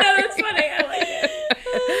 No, that's funny. I like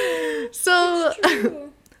it. So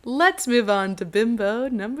let's move on to bimbo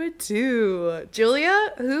number 2.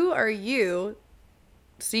 Julia, who are you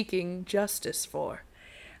seeking justice for?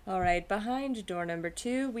 All right, behind door number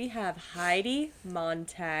 2, we have Heidi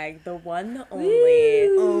Montag, the one, the only.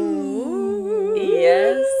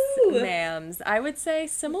 Yes, ma'ams. I would say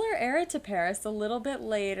similar era to Paris, a little bit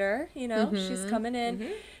later, she's coming in.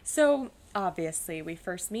 Mm-hmm. So, obviously, we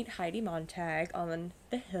first meet Heidi Montag on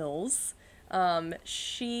the hills.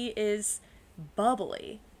 She is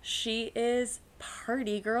bubbly. She is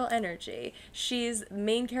party girl energy. She's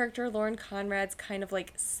main character Lauren Conrad's kind of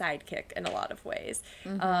like sidekick in a lot of ways.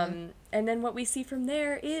 Mm-hmm. And then what we see from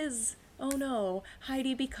there is, oh no,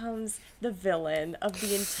 Heidi becomes the villain of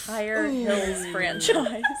the entire Hills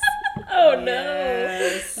franchise. Oh no.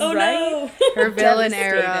 Yes. Oh right? no. Her villain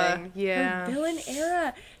era. Yeah. Her villain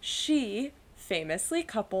era. She famously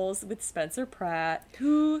couples with Spencer Pratt,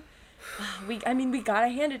 who we gotta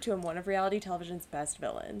hand it to him, one of reality television's best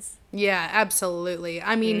villains. Yeah, absolutely.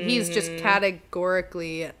 I mean, he's just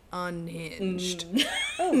categorically unhinged.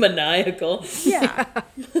 Maniacal. Yeah.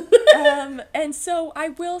 And so I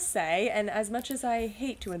will say, and as much as I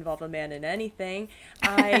hate to involve a man in anything,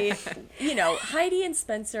 Heidi and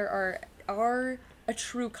Spencer are a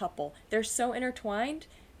true couple. They're so intertwined.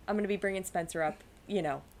 I'm going to be bringing Spencer up,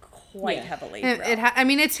 quite heavily.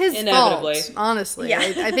 It's his fault, honestly. Yeah.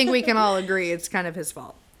 I think we can all agree it's kind of his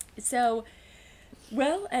fault. So,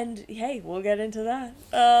 well, and hey, we'll get into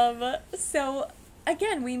that. So,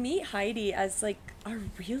 again, we meet Heidi as, like,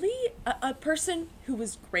 a person who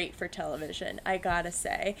was great for television, I gotta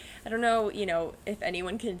say. I don't know, if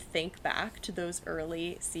anyone can think back to those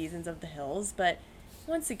early seasons of The Hills, but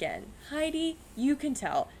once again, Heidi, you can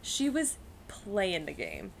tell, she was playing the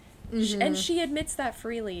game. Mm-hmm. And she admits that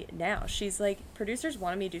freely now. She's like, producers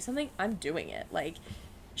wanted me to do something, I'm doing it. Like,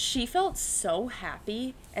 she felt so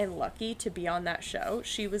happy and lucky to be on that show.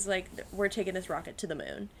 She was like, we're taking this rocket to the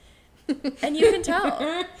moon. And you can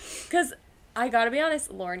tell. Because, I gotta be honest,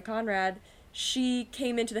 Lauren Conrad, she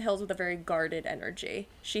came into The Hills with a very guarded energy.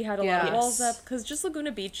 She had a lot of walls up. Because just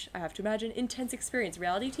Laguna Beach, I have to imagine, intense experience.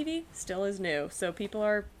 Reality TV still is new. So people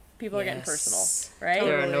are getting personal, right?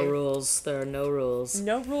 There are no rules.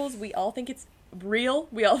 No rules. We all think it's real.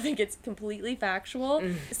 We all think it's completely factual.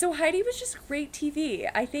 So Heidi was just great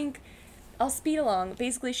TV. I think I'll speed along.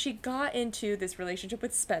 Basically, she got into this relationship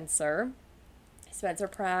with Spencer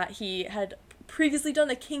Pratt. He had previously done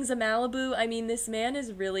The Kings of Malibu. I mean, this man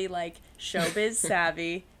is really, like, showbiz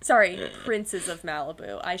savvy. Sorry, Princes of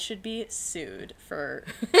Malibu. I should be sued for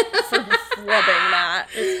flubbing that.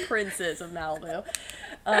 It's Princes of Malibu.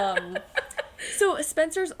 So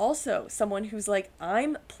Spencer's also someone who's like,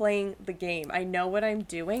 I'm playing the game. I know what I'm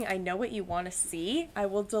doing. I know what you want to see. I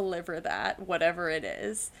will deliver that, whatever it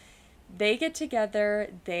is. They get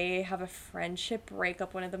together. They have a friendship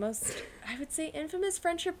breakup, one of the most, I would say, infamous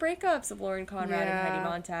friendship breakups of Lauren Conrad and Heidi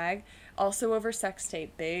Montag. Also over sex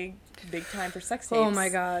tape. Big time for sex tapes. Oh my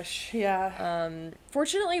gosh. Yeah.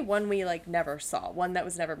 Fortunately, one we never saw. One that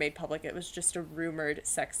was never made public. It was just a rumored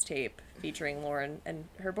sex tape featuring Lauren and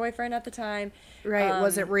her boyfriend at the time. Right.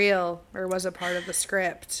 Was it real or was it part of the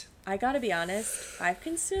script? I gotta be honest. I've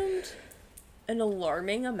consumed an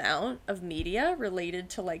alarming amount of media related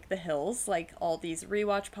to The Hills, all these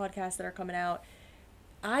rewatch podcasts that are coming out.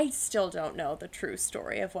 I still don't know the true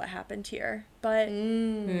story of what happened here, but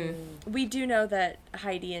we do know that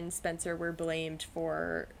Heidi and Spencer were blamed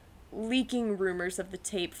for leaking rumors of the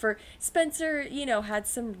tape. For Spencer, had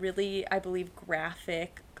some really, I believe,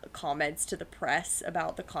 graphic comments to the press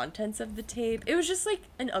about the contents of the tape. It was just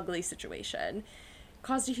an ugly situation.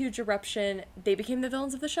 Caused a huge eruption. They became the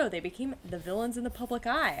villains of the show. They became the villains in the public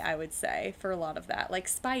eye, I would say, for a lot of that. Like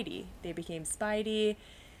Spidey. They became Spidey.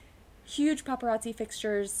 Huge paparazzi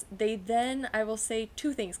fixtures. They then, I will say,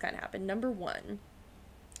 two things kind of happened. Number one,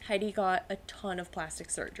 Heidi got a ton of plastic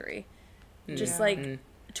surgery. Just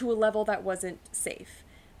to a level that wasn't safe.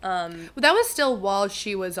 Well, that was still while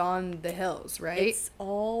she was on The Hills, right? It's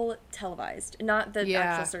all televised. Not the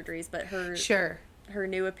actual surgeries, but her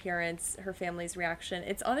new appearance, her family's reaction.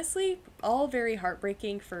 It's honestly all very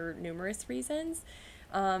heartbreaking for numerous reasons.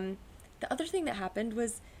 The other thing that happened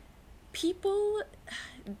was people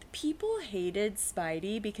hated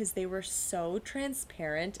Spidey because they were so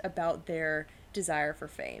transparent about their desire for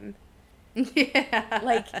fame.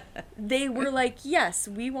 Yeah. They were yes,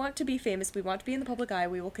 we want to be famous, we want to be in the public eye,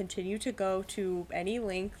 we will continue to go to any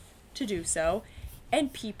length to do so.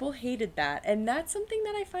 And people hated that. And that's something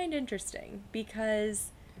that I find interesting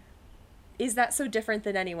because is that so different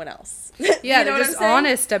than anyone else? Yeah, they're just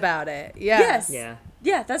honest about it. Yeah. Yes. Yeah.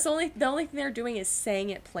 Yeah, that's the only thing they're doing is saying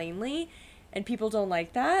it plainly, and people don't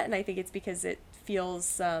like that, and I think it's because it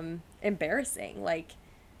feels embarrassing.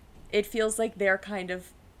 It feels like they're kind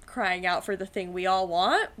of crying out for the thing we all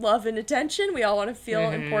want, love and attention. We all want to feel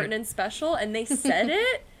important and special, and they said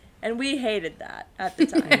it. And we hated that at the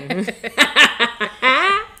time.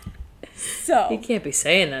 So You can't be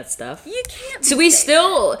saying that stuff. you can't. So we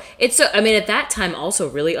still, it's so, I mean, at that time also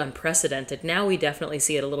really unprecedented. Now we definitely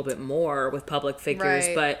see it a little bit more with public figures,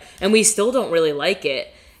 Right. and we still don't really like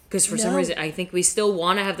it because for some No. reason I think we still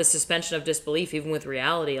want to have the suspension of disbelief even with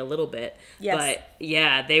reality a little bit. Yes. But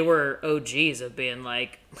yeah, they were OGs of being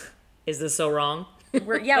like, is this so wrong?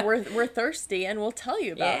 We're thirsty and we'll tell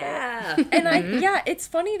you about it. And it's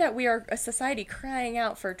funny that we are a society crying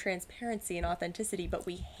out for transparency and authenticity, but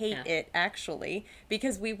we hate it actually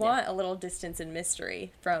because we want a little distance and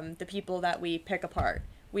mystery from the people that we pick apart.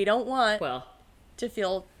 We don't want to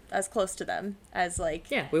feel as close to them as like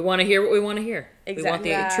we want to hear what we want to hear.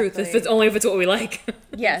 Exactly. We want the truth if it's what we like.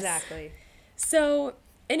 Yes. Exactly. So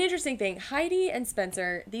an interesting thing, Heidi and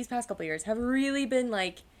Spencer these past couple years have really been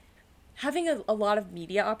like having a lot of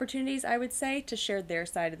media opportunities, I would say, to share their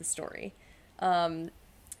side of the story. One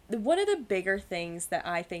of the bigger things that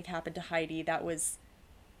I think happened to Heidi that was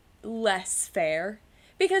less fair,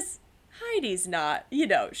 because Heidi's not,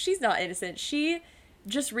 she's not innocent. She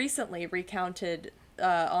just recently recounted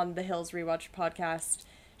on the Hills Rewatch podcast,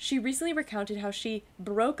 she recently recounted how she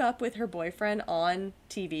broke up with her boyfriend on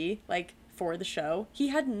TV, like, for the show. He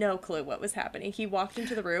had no clue what was happening. He walked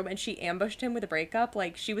into the room and she ambushed him with a breakup.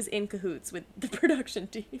 Like, she was in cahoots with the production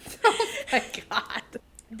team. Oh my God.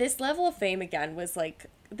 This level of fame, again, was like,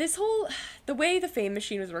 the way the fame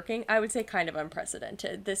machine was working, I would say kind of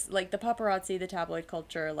unprecedented. This, like, the paparazzi, the tabloid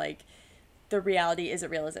culture, like, the reality, is it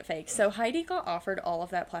real, is it fake? So Heidi got offered all of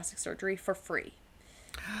that plastic surgery for free.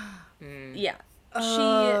 Yeah.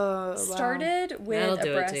 She started with That'll a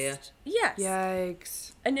do it to you. breast. Yes.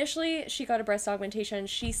 Yikes. Initially, she got a breast augmentation.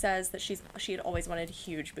 She says that she had always wanted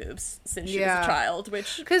huge boobs since she was a child,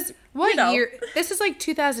 which... Because what year? This is like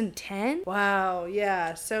 2010? Wow,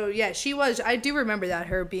 yeah. So, yeah, she was... I do remember that,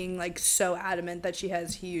 her being, like, so adamant that she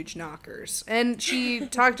has huge knockers. And she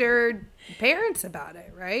talked to her parents about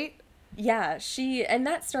it, right? Yeah, and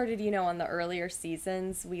that started, on the earlier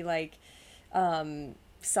seasons. We, like,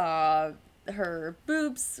 saw her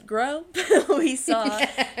boobs grow. We saw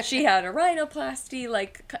she had a rhinoplasty,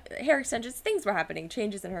 like hair extensions, things were happening,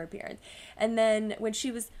 changes in her appearance. And then when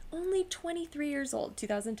she was only 23 years old,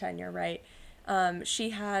 2010, you're right, she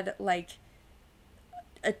had like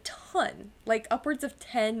a ton, like upwards of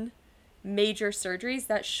 10 major surgeries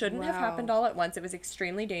that shouldn't have happened all at once. It was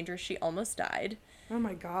extremely dangerous. She almost died. Oh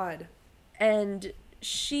my God. And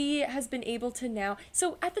she has been able to now,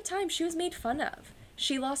 so at the time she was made fun of.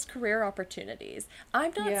 She lost career opportunities.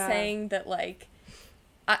 I'm not saying that, like,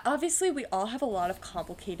 obviously we all have a lot of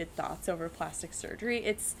complicated thoughts over plastic surgery.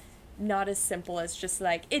 It's not as simple as just,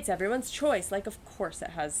 like, it's everyone's choice. Like, of course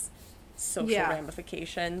it has social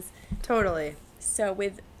ramifications. Totally. So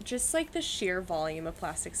with just, like, the sheer volume of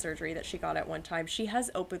plastic surgery that she got at one time, she has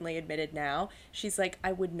openly admitted now, she's like,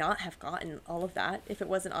 I would not have gotten all of that if it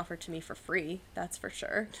wasn't offered to me for free. That's for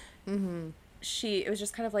sure. Mm-hmm. It was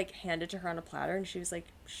just kind of like handed to her on a platter, and she was like,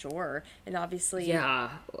 sure. And obviously, yeah,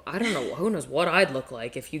 I don't know, who knows what I'd look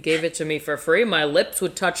like if you gave it to me for free. My lips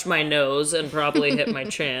would touch my nose and probably hit my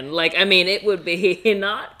chin. Like, I mean, it would be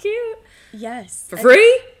not cute. Yes. For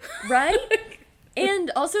free? Right?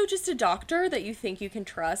 And also just a doctor that you think you can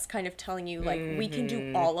trust kind of telling you, like, we can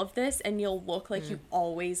do all of this and you'll look like you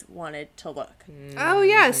always wanted to look. Oh,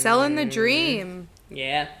 yeah, selling the dream.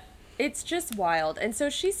 Yeah. It's just wild. And so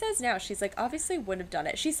she says now, she's like, obviously wouldn't have done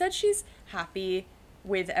it. She said she's happy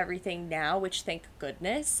with everything now, which thank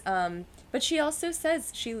goodness. But she also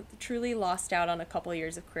says she truly lost out on a couple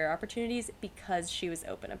years of career opportunities because she was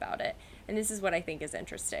open about it. And this is what I think is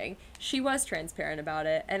interesting. She was transparent about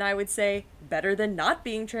it, and I would say better than not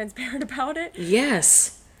being transparent about it.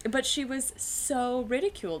 Yes. But she was so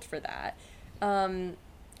ridiculed for that.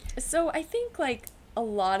 So I think, like, a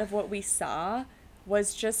lot of what we saw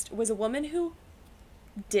was a woman who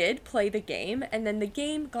did play the game, and then the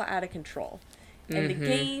game got out of control. And the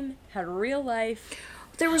game had real life.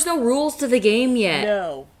 There was no rules to the game yet.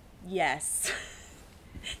 No. Yes.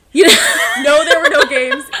 You know? No, there were no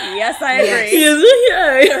games. Yes, I agree.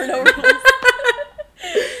 Yes. There were no rules.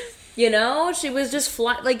 You know, she was just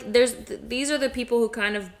like, these are the people who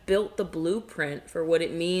kind of built the blueprint for what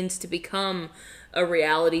it means to become a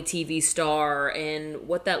reality TV star and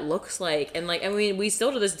what that looks like. And, like, I mean, we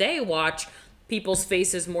still to this day watch people's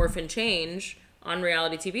faces morph and change on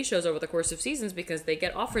reality TV shows over the course of seasons because they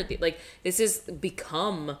get offered, this has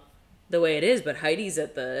become the way it is, but Heidi's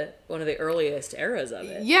at one of the earliest eras of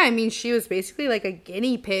it. Yeah, I mean, she was basically like a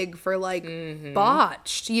guinea pig for like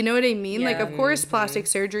botched. You know what I mean? Yeah. Like, of course, plastic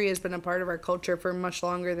surgery has been a part of our culture for much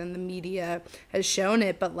longer than the media has shown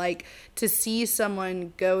it. But like, to see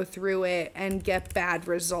someone go through it and get bad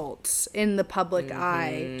results in the public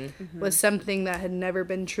eye was something that had never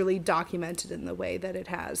been truly documented in the way that it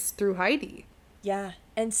has through Heidi. Yeah.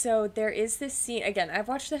 And so there is this scene, again, I've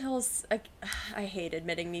watched The Hills, I hate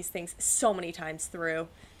admitting these things, so many times through.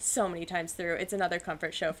 It's another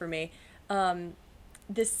comfort show for me.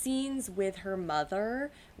 The scenes with her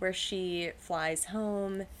mother, where she flies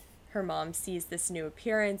home, her mom sees this new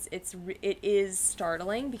appearance, it is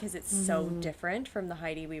startling because it's so different from the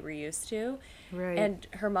Heidi we were used to. Right. And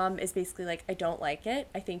her mom is basically like, I don't like it,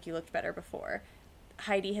 I think you looked better before.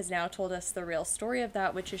 Heidi has now told us the real story of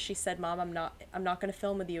that, which is she said, Mom, I'm not going to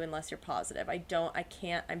film with you unless you're positive. I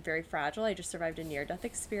can't, I'm very fragile. I just survived a near-death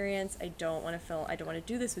experience. I don't want to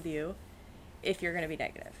do this with you if you're going to be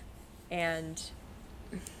negative. And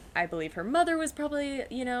I believe her mother was probably,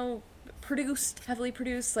 heavily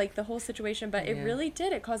produced, like the whole situation, but it really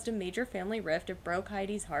did. It caused a major family rift. It broke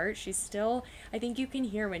Heidi's heart. She's still, I think you can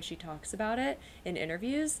hear when she talks about it in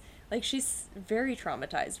interviews, like she's very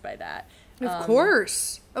traumatized by that. Of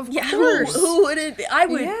course. Who would it be? I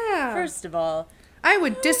would, first of all. I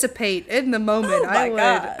would dissipate in the moment. Oh my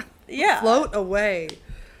God. Yeah. Float away.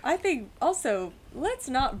 I think also, let's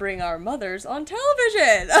not bring our mothers on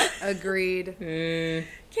television. Agreed.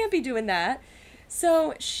 Can't be doing that.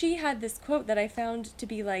 So she had this quote that I found to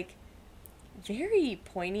be like very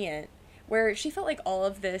poignant, where she felt like all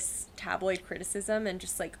of this tabloid criticism and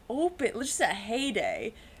just like just a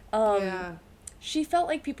heyday. She felt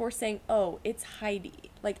like people were saying, oh, it's Heidi.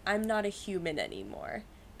 Like, I'm not a human anymore.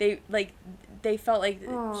 They felt like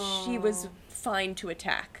she was fine to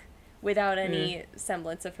attack without any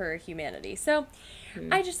semblance of her humanity. So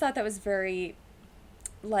I just thought that was very,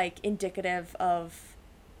 like, indicative of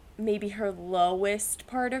maybe her lowest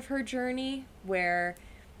part of her journey, where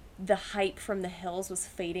the hype from The Hills was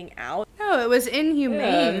fading out. No, it was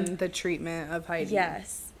inhumane, the treatment of Heidi.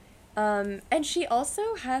 Yes. And she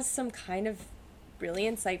also has some kind of really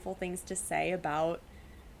insightful things to say about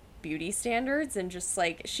beauty standards, and just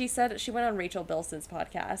like she said, she went on Rachel Bilson's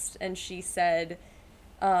podcast and she said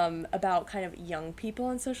about kind of young people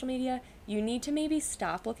on social media, you need to maybe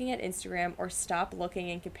stop looking at Instagram or stop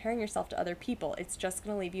looking and comparing yourself to other people. It's just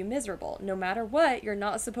going to leave you miserable. No matter what, you're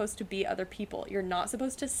not supposed to be other people. You're not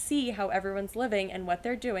supposed to see how everyone's living and what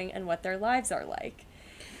they're doing and what their lives are like.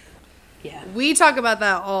 Yeah. We talk about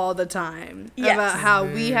that all the time. Yes. About how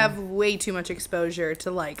we have way too much exposure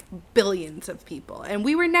to like billions of people. And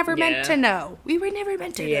we were never meant to know. We were never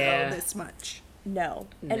meant to know this much. No.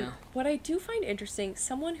 And what I do find interesting,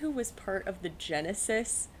 someone who was part of the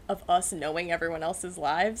genesis of us knowing everyone else's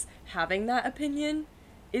lives, having that opinion,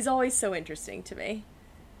 is always so interesting to me.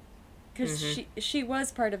 Because she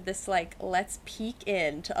was part of this, like, let's peek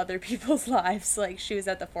into other people's lives. Like, she was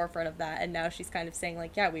at the forefront of that, and now she's kind of saying,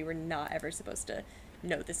 like, yeah, we were not ever supposed to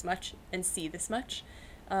know this much and see this much.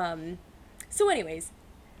 So anyways,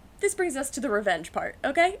 this brings us to the revenge part,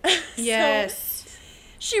 okay? Yes. So,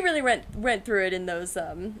 she really went through it in those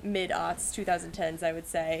mid-aughts, 2010s, I would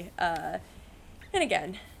say. And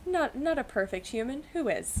again, not a perfect human. Who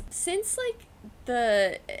is? Since, like,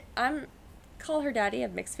 Call Her Daddy, I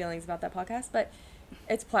have mixed feelings about that podcast, but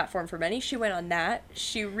it's a platform for many. She went on that.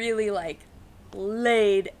 She really, like,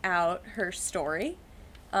 laid out her story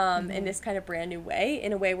in this kind of brand new way,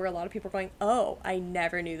 in a way where a lot of people are going, oh, I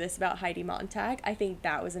never knew this about Heidi Montag. I think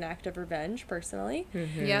that was an act of revenge, personally.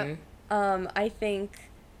 Yep. I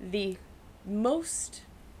think the most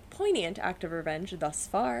poignant act of revenge thus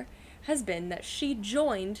far has been that she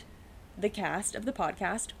joined the cast of the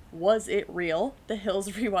podcast Was It Real? The Hills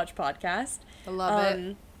Rewatch podcast. I love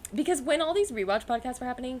it. Because when all these rewatch podcasts were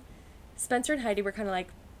happening, Spencer and Heidi were kind of like,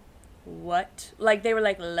 what? Like, they were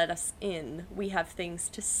like, let us in. We have things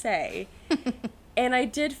to say. And I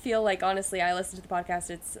did feel like, honestly, I listened to the podcast.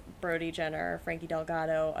 It's Brody Jenner, Frankie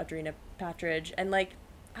Delgado, Audrina Patridge. And, like,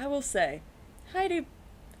 I will say, Heidi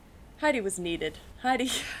was needed.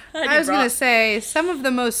 Heidi I was going to say, some of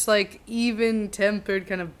the most, like, even-tempered,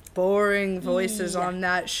 kind of boring voices on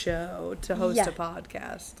that show to host a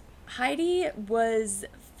podcast. Heidi was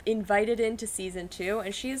invited into season 2,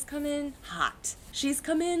 and she has come in hot. She's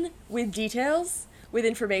come in with details, with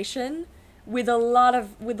information, with a lot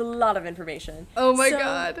of information. Oh my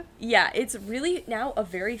God. Yeah, it's really now a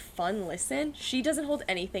very fun listen. She doesn't hold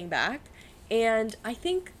anything back, and I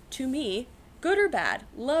think, to me, good or bad,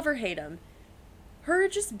 love or hate him, her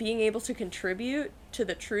just being able to contribute to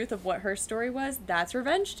the truth of what her story was, that's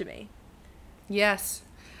revenge to me. Yes.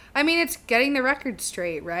 I mean, it's getting the record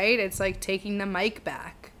straight, right? It's like taking the mic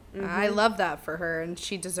back. I love that for her, and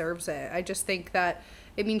she deserves it. I just think that,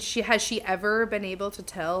 I mean, has she ever been able to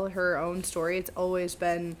tell her own story? It's always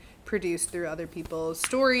been produced through other people's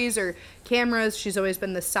stories or cameras. She's always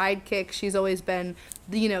been the sidekick. She's always been,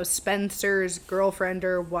 Spencer's girlfriend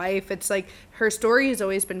or wife. It's like her story has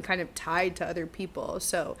always been kind of tied to other people.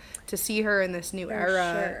 So to see her in this new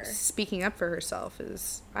era speaking up for herself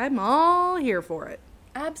I'm all here for it.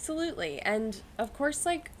 Absolutely. And of course,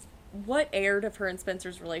 like, what aired of her and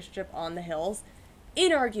Spencer's relationship on the Hills,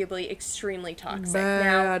 inarguably extremely toxic.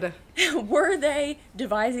 Bad. Now, were they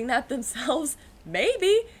devising that themselves?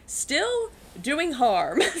 Maybe. Still doing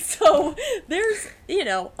harm. So there's,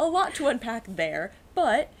 a lot to unpack there.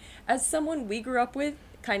 But as someone we grew up with,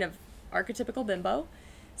 kind of archetypical bimbo,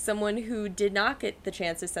 someone who did not get the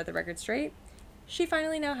chance to set the record straight, she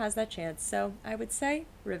finally now has that chance. So I would say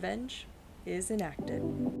revenge is enacted.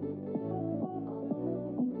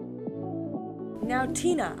 Now,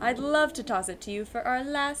 Tina, I'd love to toss it to you for our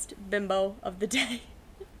last bimbo of the day.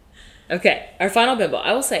 Okay, our final bimbo.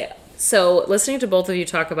 I will say, so listening to both of you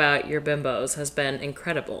talk about your bimbos has been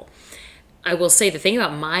incredible. I will say the thing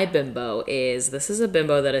about my bimbo is this is a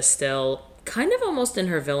bimbo that is still kind of almost in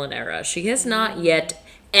her villain era. She has not yet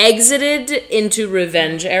exited into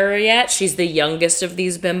revenge era yet. She's the youngest of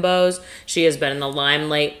these bimbos. She has been in the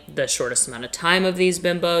limelight the shortest amount of time of these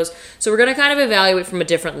bimbos. So we're going to kind of evaluate from a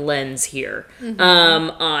different lens here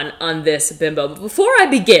on this bimbo. But before I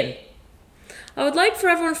begin, I would like for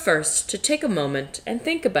everyone first to take a moment and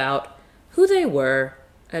think about who they were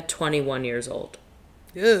at 21 years old.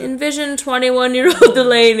 Ew. Envision 21-year-old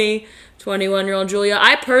Delaney, 21-year-old Julia.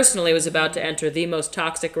 I personally was about to enter the most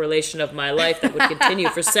toxic relation of my life that would continue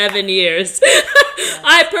for 7 years.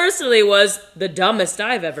 I personally was the dumbest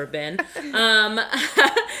I've ever been.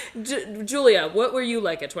 Julia, what were you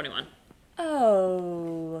like at 21?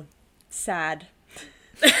 Oh, sad.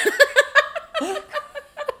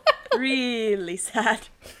 Really sad.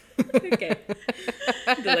 Okay.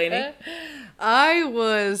 Delaney? I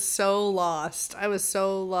was so lost. I was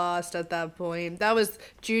so lost at that point. That was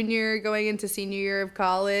junior going into senior year of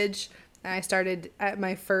college. And I started at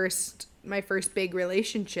my first big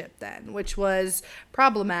relationship then, which was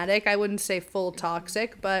problematic. I wouldn't say full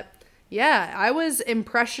toxic, but yeah, I was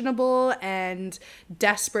impressionable and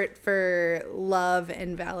desperate for love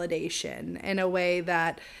and validation in a way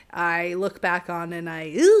that I look back on and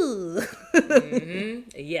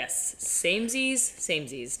Yes,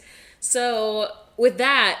 samesies. So with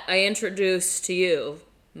that, I introduce to you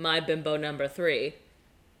my bimbo number 3,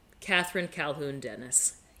 Kathryn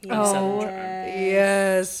Dennis.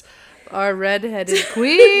 Yes, our redheaded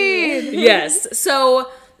queen. Yes, so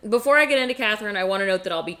before I get into Kathryn, I want to note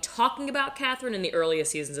that I'll be talking about Kathryn in the earliest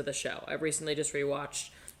seasons of the show. I recently just rewatched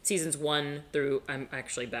seasons 1 through, I'm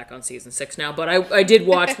actually back on season 6 now, but I did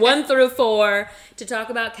watch 1 through 4 to talk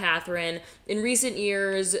about Kathryn. In recent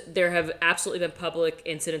years, there have absolutely been public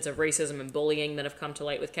incidents of racism and bullying that have come to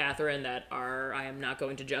light with Kathryn that I am not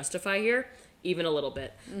going to justify here, even a little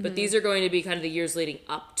bit. Mm-hmm. But these are going to be kind of the years leading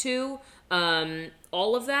up to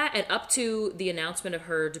all of that, and up to the announcement of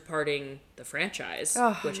her departing the franchise,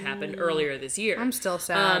 which happened earlier this year. I'm still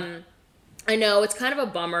sad. I know, it's kind of a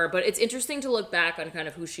bummer, but it's interesting to look back on kind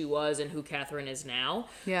of who she was and who Kathryn is now.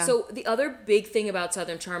 Yeah. So the other big thing about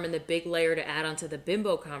Southern Charm, and the big layer to add onto the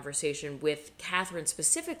bimbo conversation with Kathryn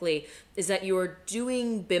specifically, is that you're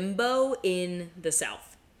doing bimbo in the South.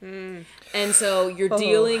 And so you're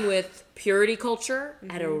dealing with purity culture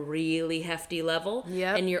at a really hefty level.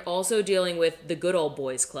 Yep. And you're also dealing with the good old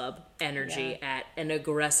boys club energy at an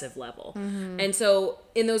aggressive level. And so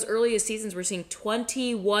in those earliest seasons, we're seeing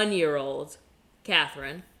 21-year-old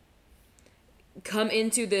Kathryn come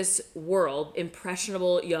into this world,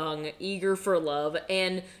 impressionable, young, eager for love,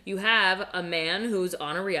 and you have a man who's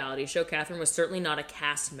on a reality show. Kathryn was certainly not a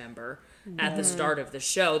cast member at the start of the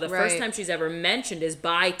show. The first time she's ever mentioned is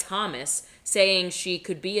by Thomas, saying she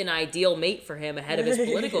could be an ideal mate for him ahead of his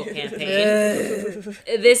political campaign.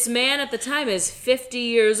 This man at the time is 50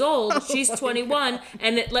 years old. She's 21.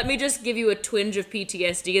 And let me just give you a twinge of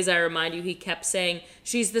PTSD as I remind you, he kept saying,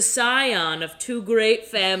 she's the scion of two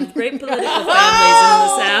great political families in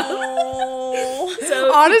the South.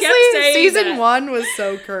 So honestly, season 1 was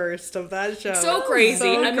so cursed of that show. So crazy.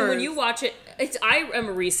 So I mean, when you watch it, I am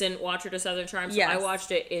a recent watcher to Southern Charm, so I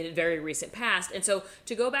watched it in very recent past. And so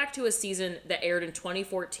to go back to a season that aired in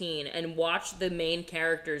 2014 and watch the main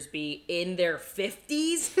characters be in their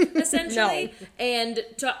 50s, essentially, and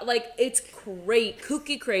it's great,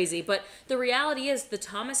 kooky crazy. But the reality is the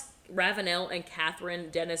Thomas Ravenel and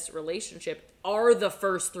Kathryn Dennis relationship are the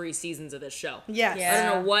first 3 seasons of this show. Yes. Yeah. I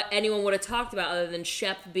don't know what anyone would have talked about other than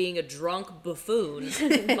Shep being a drunk buffoon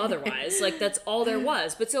otherwise. Like, that's all there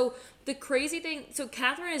was. But so the crazy thing, so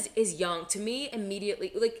Kathryn is young. To me,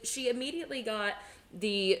 immediately, like, she immediately got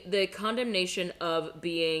the condemnation of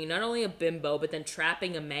being not only a bimbo, but then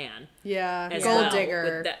trapping a man. Yeah. As Gold well, digger.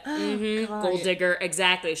 with that, gold digger,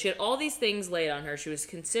 exactly. She had all these things laid on her. She was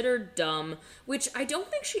considered dumb, which I don't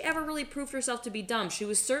think she ever really proved herself to be dumb. She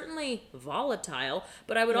was certainly volatile,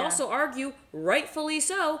 but I would also argue, rightfully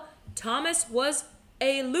so, Thomas was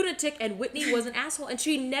a lunatic and Whitney was an asshole, and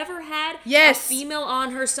she never had a female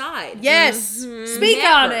on her side. Yes. Speak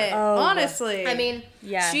Never. on it. Honestly. I mean,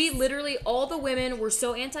 Yes. she literally, all the women were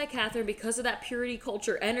so anti-Kathryn because of that purity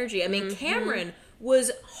culture energy. I mean, Cameron was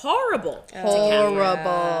horrible to Kathryn.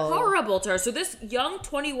 Horrible to her. So this young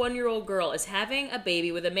 21-year-old girl is having a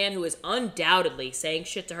baby with a man who is undoubtedly saying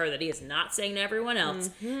shit to her that he is not saying to everyone else.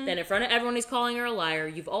 Then in front of everyone he's calling her a liar.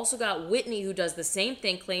 You've also got Whitney who does the same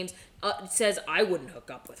thing, claims, says, I wouldn't hook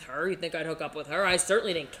up with her. You think I'd hook up with her? I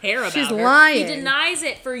certainly didn't care about her. She's lying. He denies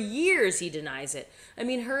it. For years he denies it. I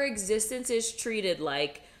mean, her existence is treated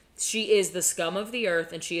like she is the scum of the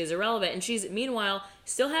earth and she is irrelevant. And she's, meanwhile,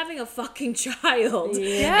 still having a fucking child.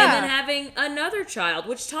 Yeah. And then having another child,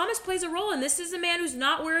 which Thomas plays a role in. This is a man who's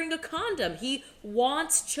not wearing a condom. He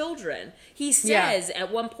wants children. He says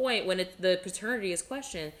at one point when the paternity is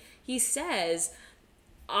questioned, he says,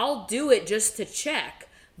 I'll do it just to check,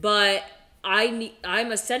 but I'm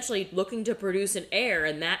essentially looking to produce an heir,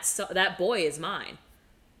 and that boy is mine.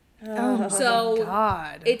 So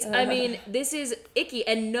God. It's, I mean, this is icky,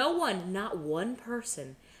 and no one, not one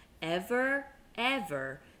person, ever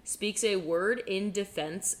speaks a word in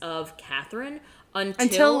defense of Kathryn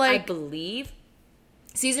until like, I believe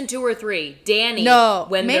season 2 or 3. Danny,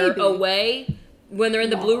 when they're away, when they're in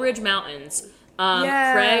the Blue Ridge Mountains.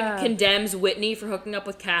 Craig condemns Whitney for hooking up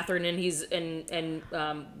with Kathryn,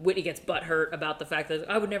 and Whitney gets butthurt about the fact that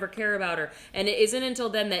I would never care about her. And it isn't until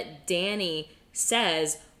then that Danny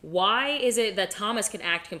says, why is it that Thomas can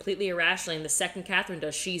act completely irrationally and the second Kathryn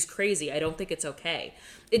does, she's crazy? I don't think it's okay.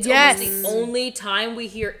 It's almost the only time we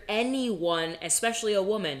hear anyone, especially a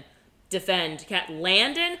woman, defend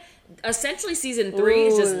Landon. Essentially, season 3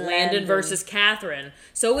 is just Landon versus Kathryn.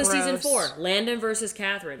 So is season 4. Landon versus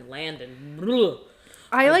Kathryn. Landon. Ugh.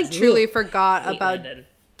 I truly forgot about Landon.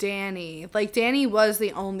 Danny. Like, Danny was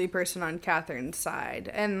the only person on Kathryn's side,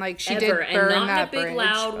 and like she did burn and not that in a big bridge,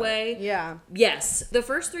 loud but, way. Yeah. Yes, the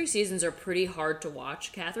first 3 seasons are pretty hard to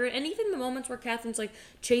watch, Kathryn, and even the moments where Kathryn's like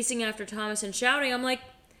chasing after Thomas and shouting, I'm like,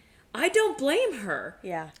 I don't blame her.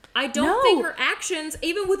 Yeah. I don't think her actions,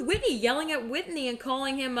 even with Whitney, yelling at Whitney and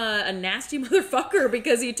calling him a nasty motherfucker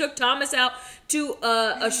because he took Thomas out to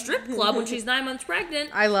a strip club when she's 9 months pregnant.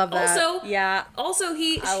 I love that. Also,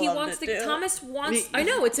 he wants to, Thomas wants, I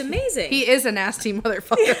know, it's amazing. He is a nasty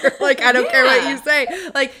motherfucker. Like, I don't care what you say.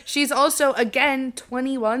 Like, she's also, again,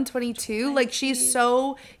 21, 22. Like, she's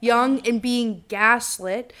so young and being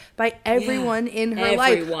gaslit by everyone in her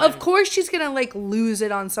life. Of course she's gonna, like, lose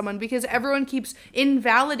it on someone because everyone keeps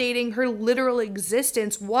invalidating her literal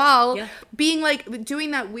existence while being, like,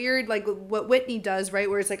 doing that weird, like, what Whitney does, right?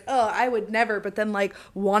 Where it's like, oh, I would never, but then, like,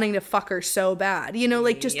 wanting to fuck her so bad. You know,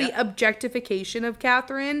 like, just the objectification of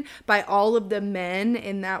Kathryn by all of the men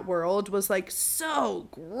in that world was, like, so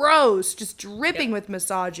gross, just dripping with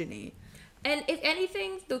misogyny. And if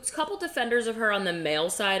anything, those couple defenders of her on the male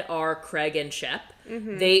side are Craig and Shep.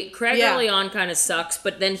 Craig early on kind of sucks,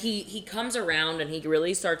 but then he comes around and he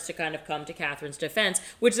really starts to kind of come to Kathryn's defense,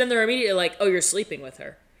 which then they're immediately like, oh, you're sleeping with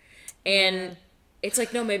her. And it's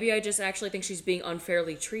like, no, maybe I just actually think she's being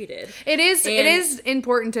unfairly treated. It is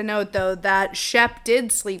important to note, though, that Shep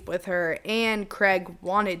did sleep with her and Craig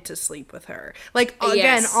wanted to sleep with her. Like,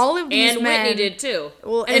 again, all of these men... And Whitney did, too.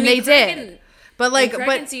 Well, and they did. But, like...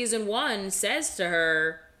 Craig in season 1 says to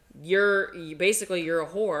her... You're a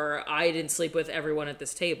whore. I didn't sleep with everyone at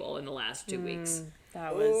this table in the last 2 weeks.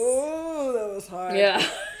 That was hard. Yeah.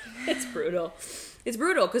 It's brutal. It's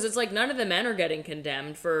brutal because it's like none of the men are getting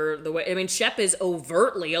condemned for the way. I mean, Shep is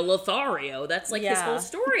overtly a Lothario. That's like his whole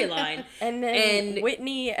storyline. And then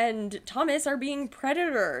Whitney and Thomas are being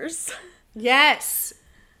predators. Yes.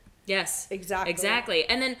 Yes. Exactly.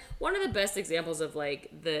 And then one of the best examples of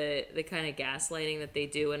like the kind of gaslighting that they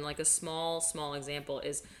do, and like a small example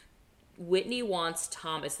is Whitney wants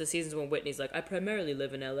Thomas, the seasons when Whitney's like, I primarily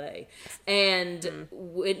live in LA. And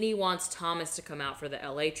Whitney wants Thomas to come out for the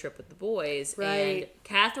LA trip with the boys. Right. And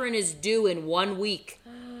Kathryn is due in 1 week.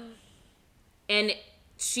 And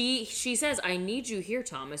she says, I need you here,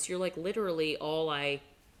 Thomas. You're like literally all I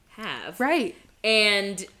have. Right.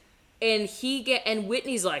 And And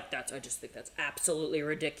Whitney's like, I just think that's absolutely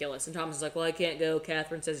ridiculous. And Thomas is like, well, I can't go.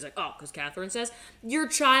 Kathryn says, he's like, oh, because Kathryn says, your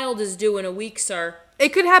child is due in a week, sir.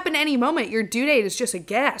 It could happen any moment. Your due date is just a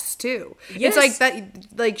guess, too. Yes. It's like that,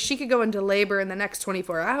 like she could go into labor in the next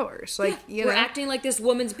 24 hours. Like, you know. We're acting like this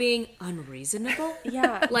woman's being unreasonable.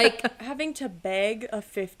 Yeah. Like, having to beg a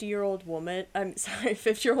 50-year-old man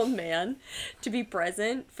to be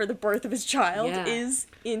present for the birth of his child is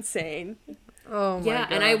insane. Oh my God.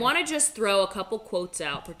 And I want to just throw a couple quotes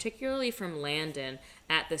out, particularly from Landon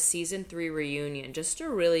at the season 3 reunion, just to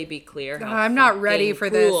really be clear. How I'm not ready for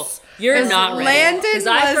cool. this. You're not ready. Landon was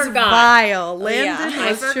vile. Landon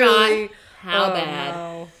I was forgot truly how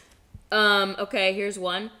bad. No. Okay, here's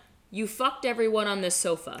one. You fucked everyone on this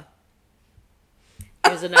sofa.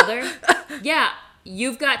 Here's another. Yeah,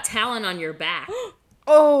 you've got talent on your back.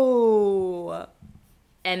 Oh.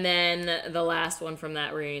 And then the last one from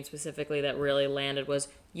that reunion specifically that really landed was,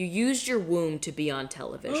 you used your womb to be on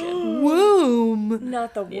television. Womb.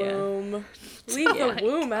 Not the womb. Leave the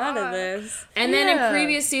womb out of this. And then in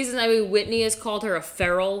previous seasons, I mean, Whitney has called her a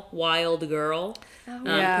feral, wild girl.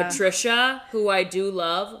 Patricia, who I do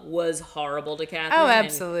love, was horrible to Kathryn. Oh,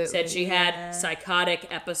 absolutely. And said she had psychotic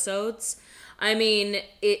episodes. I mean,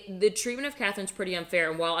 the treatment of Kathryn's pretty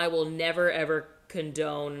unfair. And while I will never, ever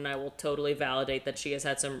condone, and I will totally validate that she has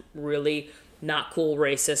had some really not cool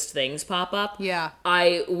racist things pop up. Yeah.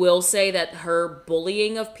 I will say that her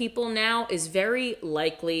bullying of people now is very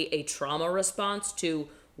likely a trauma response to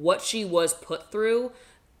what she was put through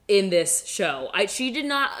in this show. She did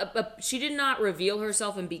not reveal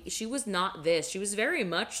herself she was not this. She was very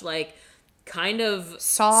much like kind of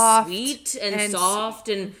soft, sweet and soft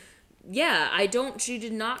and she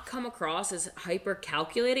did not come across as hyper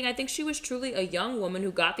calculating. I think she was truly a young woman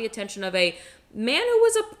who got the attention of a man who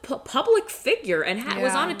was a public figure and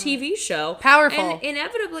was on a TV show. Powerful.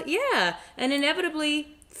 And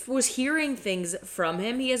inevitably was hearing things from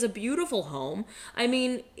him. He has a beautiful home. I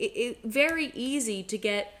mean, it's very easy to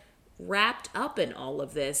get wrapped up in all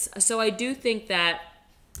of this. So I do think that,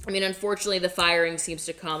 I mean, unfortunately, the firing seems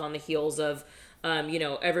to come on the heels of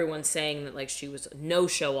everyone's saying that like she was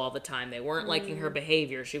no-show all the time. They weren't liking her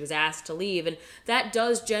behavior. She was asked to leave. And that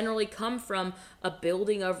does generally come from a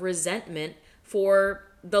building of resentment for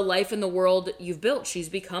the life and the world you've built. She's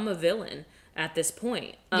become a villain at this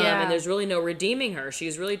point. And there's really no redeeming her.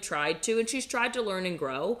 She's really tried to, and she's tried to learn and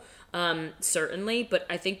grow, certainly. But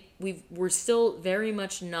I think we're still very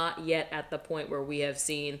much not yet at the point where we have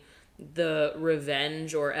seen the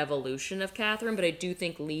revenge or evolution of Kathryn. But I do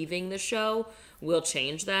think leaving the show will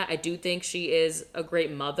change that. I do think she is a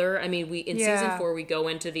great mother. I mean, in season 4, we go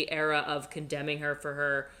into the era of condemning her for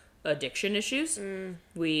her addiction issues.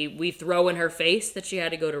 We throw in her face that she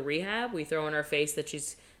had to go to rehab. We throw in her face that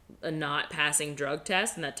she's not passing drug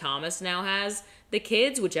tests and that Thomas now has the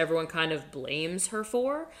kids, which everyone kind of blames her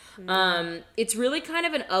for. It's really kind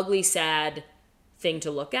of an ugly, sad thing to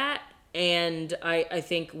look at. And I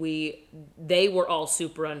think they were all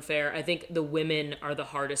super unfair. I think the women are the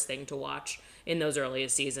hardest thing to watch in those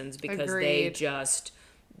earliest seasons because they just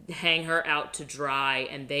hang her out to dry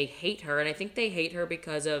and they hate her. And I think they hate her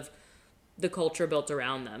because of the culture built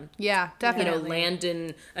around them. Yeah, definitely.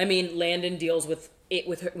 Landon deals with it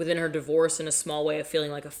within her divorce in a small way of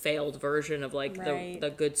feeling like a failed version of like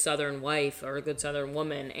the good Southern wife or a good Southern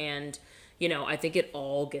woman. And I think it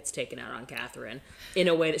all gets taken out on Kathryn in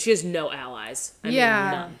a way that she has no allies. I mean,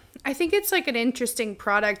 none. I think it's like an interesting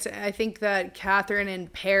product. I think that Kathryn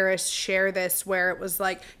and Paris share this where it was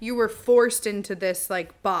like you were forced into this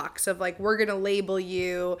like box of like, we're going to label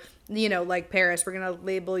you, like Paris, we're going to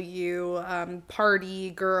label you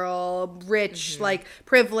party girl, rich, like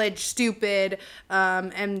privileged, stupid,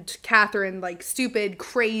 and Kathryn like stupid,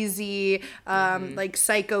 crazy, like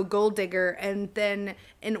psycho gold digger. And then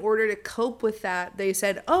in order to cope with that, they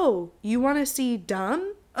said, oh, you want to see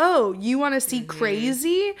dumb? Oh, you want to see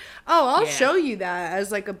crazy? Oh, I'll show you that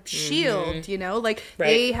as like a shield,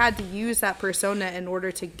 they had to use that persona in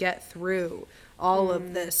order to get through all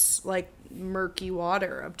of this like murky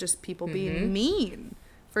water of just people being mean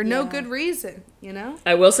for no good reason,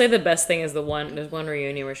 I will say the best thing is there's one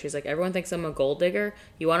reunion where she's like, everyone thinks I'm a gold digger.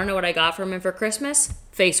 You want to know what I got from him for Christmas?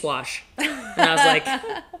 Face wash. And I was like,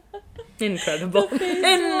 incredible.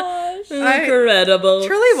 Incredible.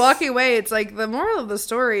 Truly walking away, it's like the moral of the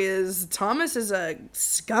story is Thomas is a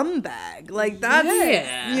scumbag. Like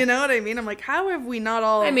that's, you know what I mean? I'm like, how have we not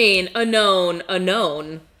all... I mean, a known.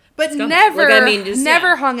 But never,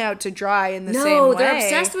 never hung out to dry in the same way. No, they're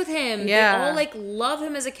obsessed with him. Yeah. They all, like, love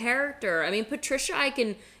him as a character. I mean, Patricia, I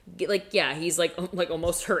can, like, yeah, he's, like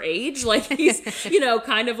almost her age. Like, he's,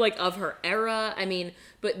 kind of, like, of her era. I mean,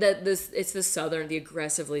 but it's the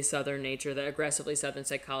aggressively Southern nature, the aggressively Southern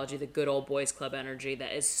psychology, the good old boys club energy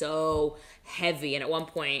that is so heavy. And at one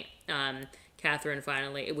point, Kathryn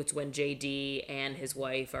finally, it's when JD and his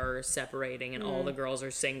wife are separating and all the girls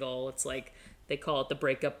are single. It's like, they call it the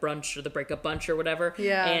breakup brunch or the breakup bunch or whatever.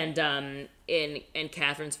 Yeah. And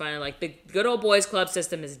Kathryn's finally like, the good old boys club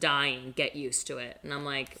system is dying. Get used to it. And I'm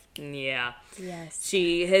like, yeah. Yes.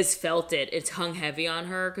 She has felt it. It's hung heavy on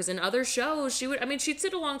her because in other shows she'd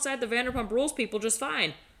sit alongside the Vanderpump Rules people just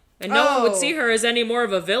fine. And no one would see her as any more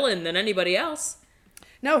of a villain than anybody else.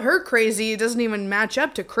 No, her crazy doesn't even match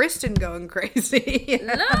up to Kristen going crazy.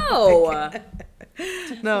 No.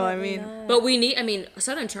 No, I mean... But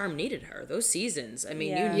Southern Charm needed her. Those seasons. I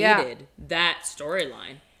mean, you needed that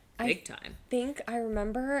storyline. Big time. I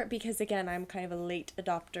remember, because again, I'm kind of a late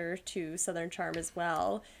adopter to Southern Charm as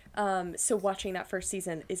well. So watching that first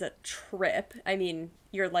season is a trip. I mean,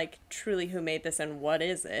 you're like, truly, who made this and what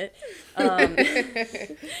is it?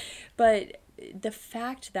 But the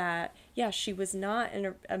fact that, she was not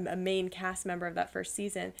a main cast member of that first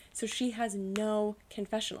season, so she has no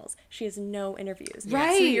confessionals. She has no interviews.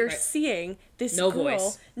 Right. So you're seeing this no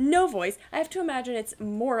voice. I have to imagine it's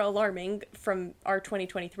more alarming from our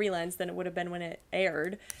 2023 lens than it would have been when it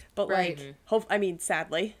aired. But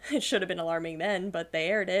sadly, it should have been alarming then, but they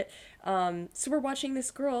aired it. So we're watching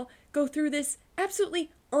this girl go through this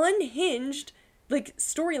absolutely unhinged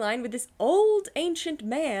storyline with this old ancient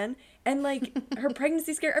man and her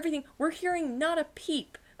pregnancy scare, everything. We're hearing not a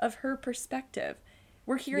peep of her perspective.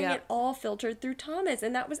 We're hearing it all filtered through Thomas,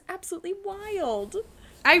 and that was absolutely wild.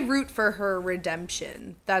 I root for her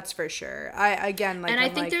redemption. That's for sure. I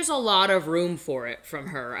think there's a lot of room for it from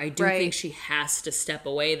her. I do think she has to step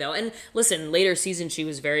away though. And listen, later seasons she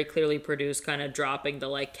was very clearly produced, kind of dropping the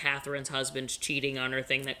Kathryn's husband's cheating on her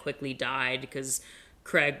thing that quickly died because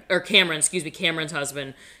Cameron's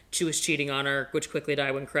husband, she was cheating on her, which quickly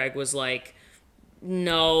died when Craig was like,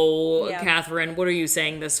 no, Kathryn, what are you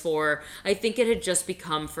saying this for? I think it had just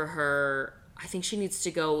become for her, I think she needs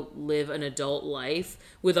to go live an adult life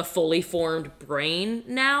with a fully formed brain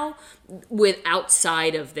now,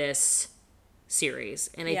 outside of this series.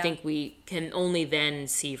 And I think we can only then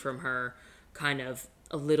see from her kind of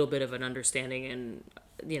a little bit of an understanding and,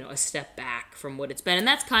 a step back from what it's been. And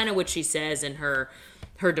that's kind of what she says in her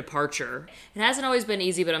departure. It hasn't always been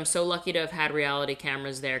easy, but I'm so lucky to have had reality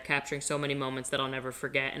cameras there capturing so many moments that I'll never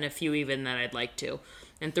forget, and a few even that I'd like to.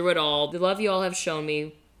 And through it all, the love you all have shown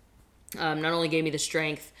me not only gave me the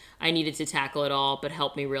strength I needed to tackle it all, but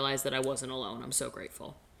helped me realize that I wasn't alone. I'm so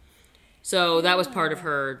grateful. So that was part of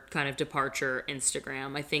her kind of departure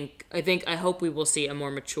Instagram. I hope we will see a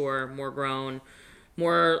more mature, more grown,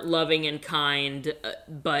 more loving and kind,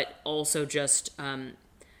 but also just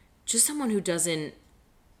someone who doesn't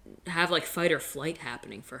have fight or flight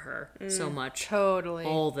happening for her so much. Totally.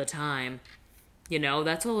 All the time.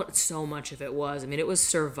 That's what so much of it was. I mean, it was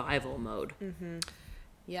survival mode. Mm-hmm.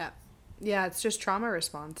 Yeah. Yeah, it's just trauma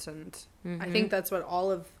response, and I think that's what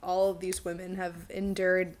all of these women have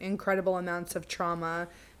endured, incredible amounts of trauma,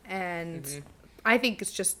 and I think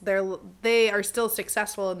it's just they are still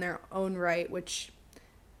successful in their own right, which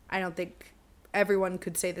I don't think everyone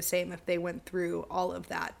could say the same if they went through all of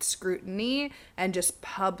that scrutiny and just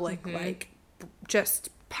public,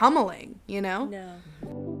 just pummeling, No.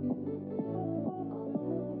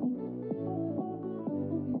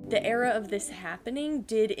 The era of this happening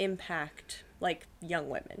did impact, young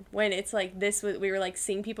women. When it's this, we were,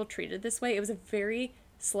 seeing people treated this way. It was a very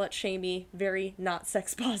slut-shamey, very not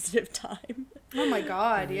sex-positive time. Oh my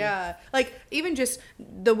God, yeah. Even just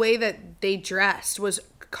the way that they dressed was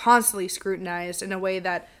constantly scrutinized in a way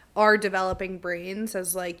that our developing brains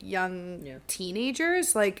as young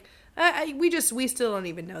teenagers, we still don't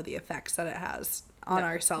even know the effects that it has on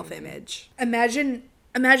our self-image. Imagine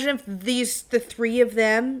if the three of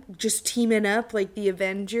them just teaming up like the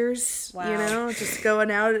Avengers, just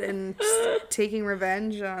going out and just taking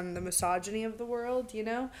revenge on the misogyny of the world,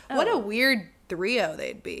 What a weird trio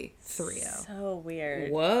they'd be. Trio. So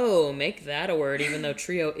weird. Whoa, make that a word, even though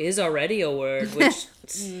trio is already a word, which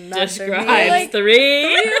describes three.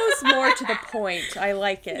 Trio's more to the point. I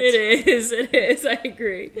like it. It is. I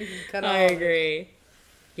agree. I agree.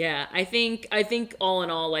 Yeah, I think all in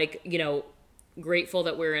all, grateful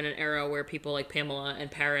that we're in an era where people like Pamela and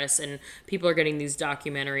Paris and people are getting these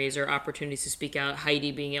documentaries or opportunities to speak out.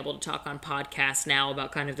 Heidi being able to talk on podcasts now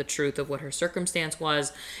about kind of the truth of what her circumstance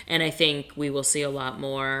was. And I think we will see a lot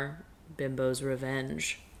more Bimbo's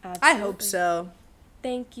revenge. Absolutely. I hope so.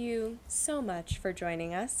 Thank you so much for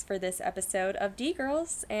joining us for this episode of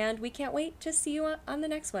D-Girls, and we can't wait to see you on the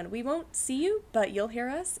next one. We won't see you, but you'll hear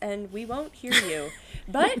us, and we won't hear you,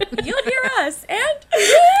 but you'll hear us, and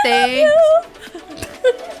Thanks.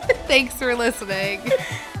 Thanks for listening.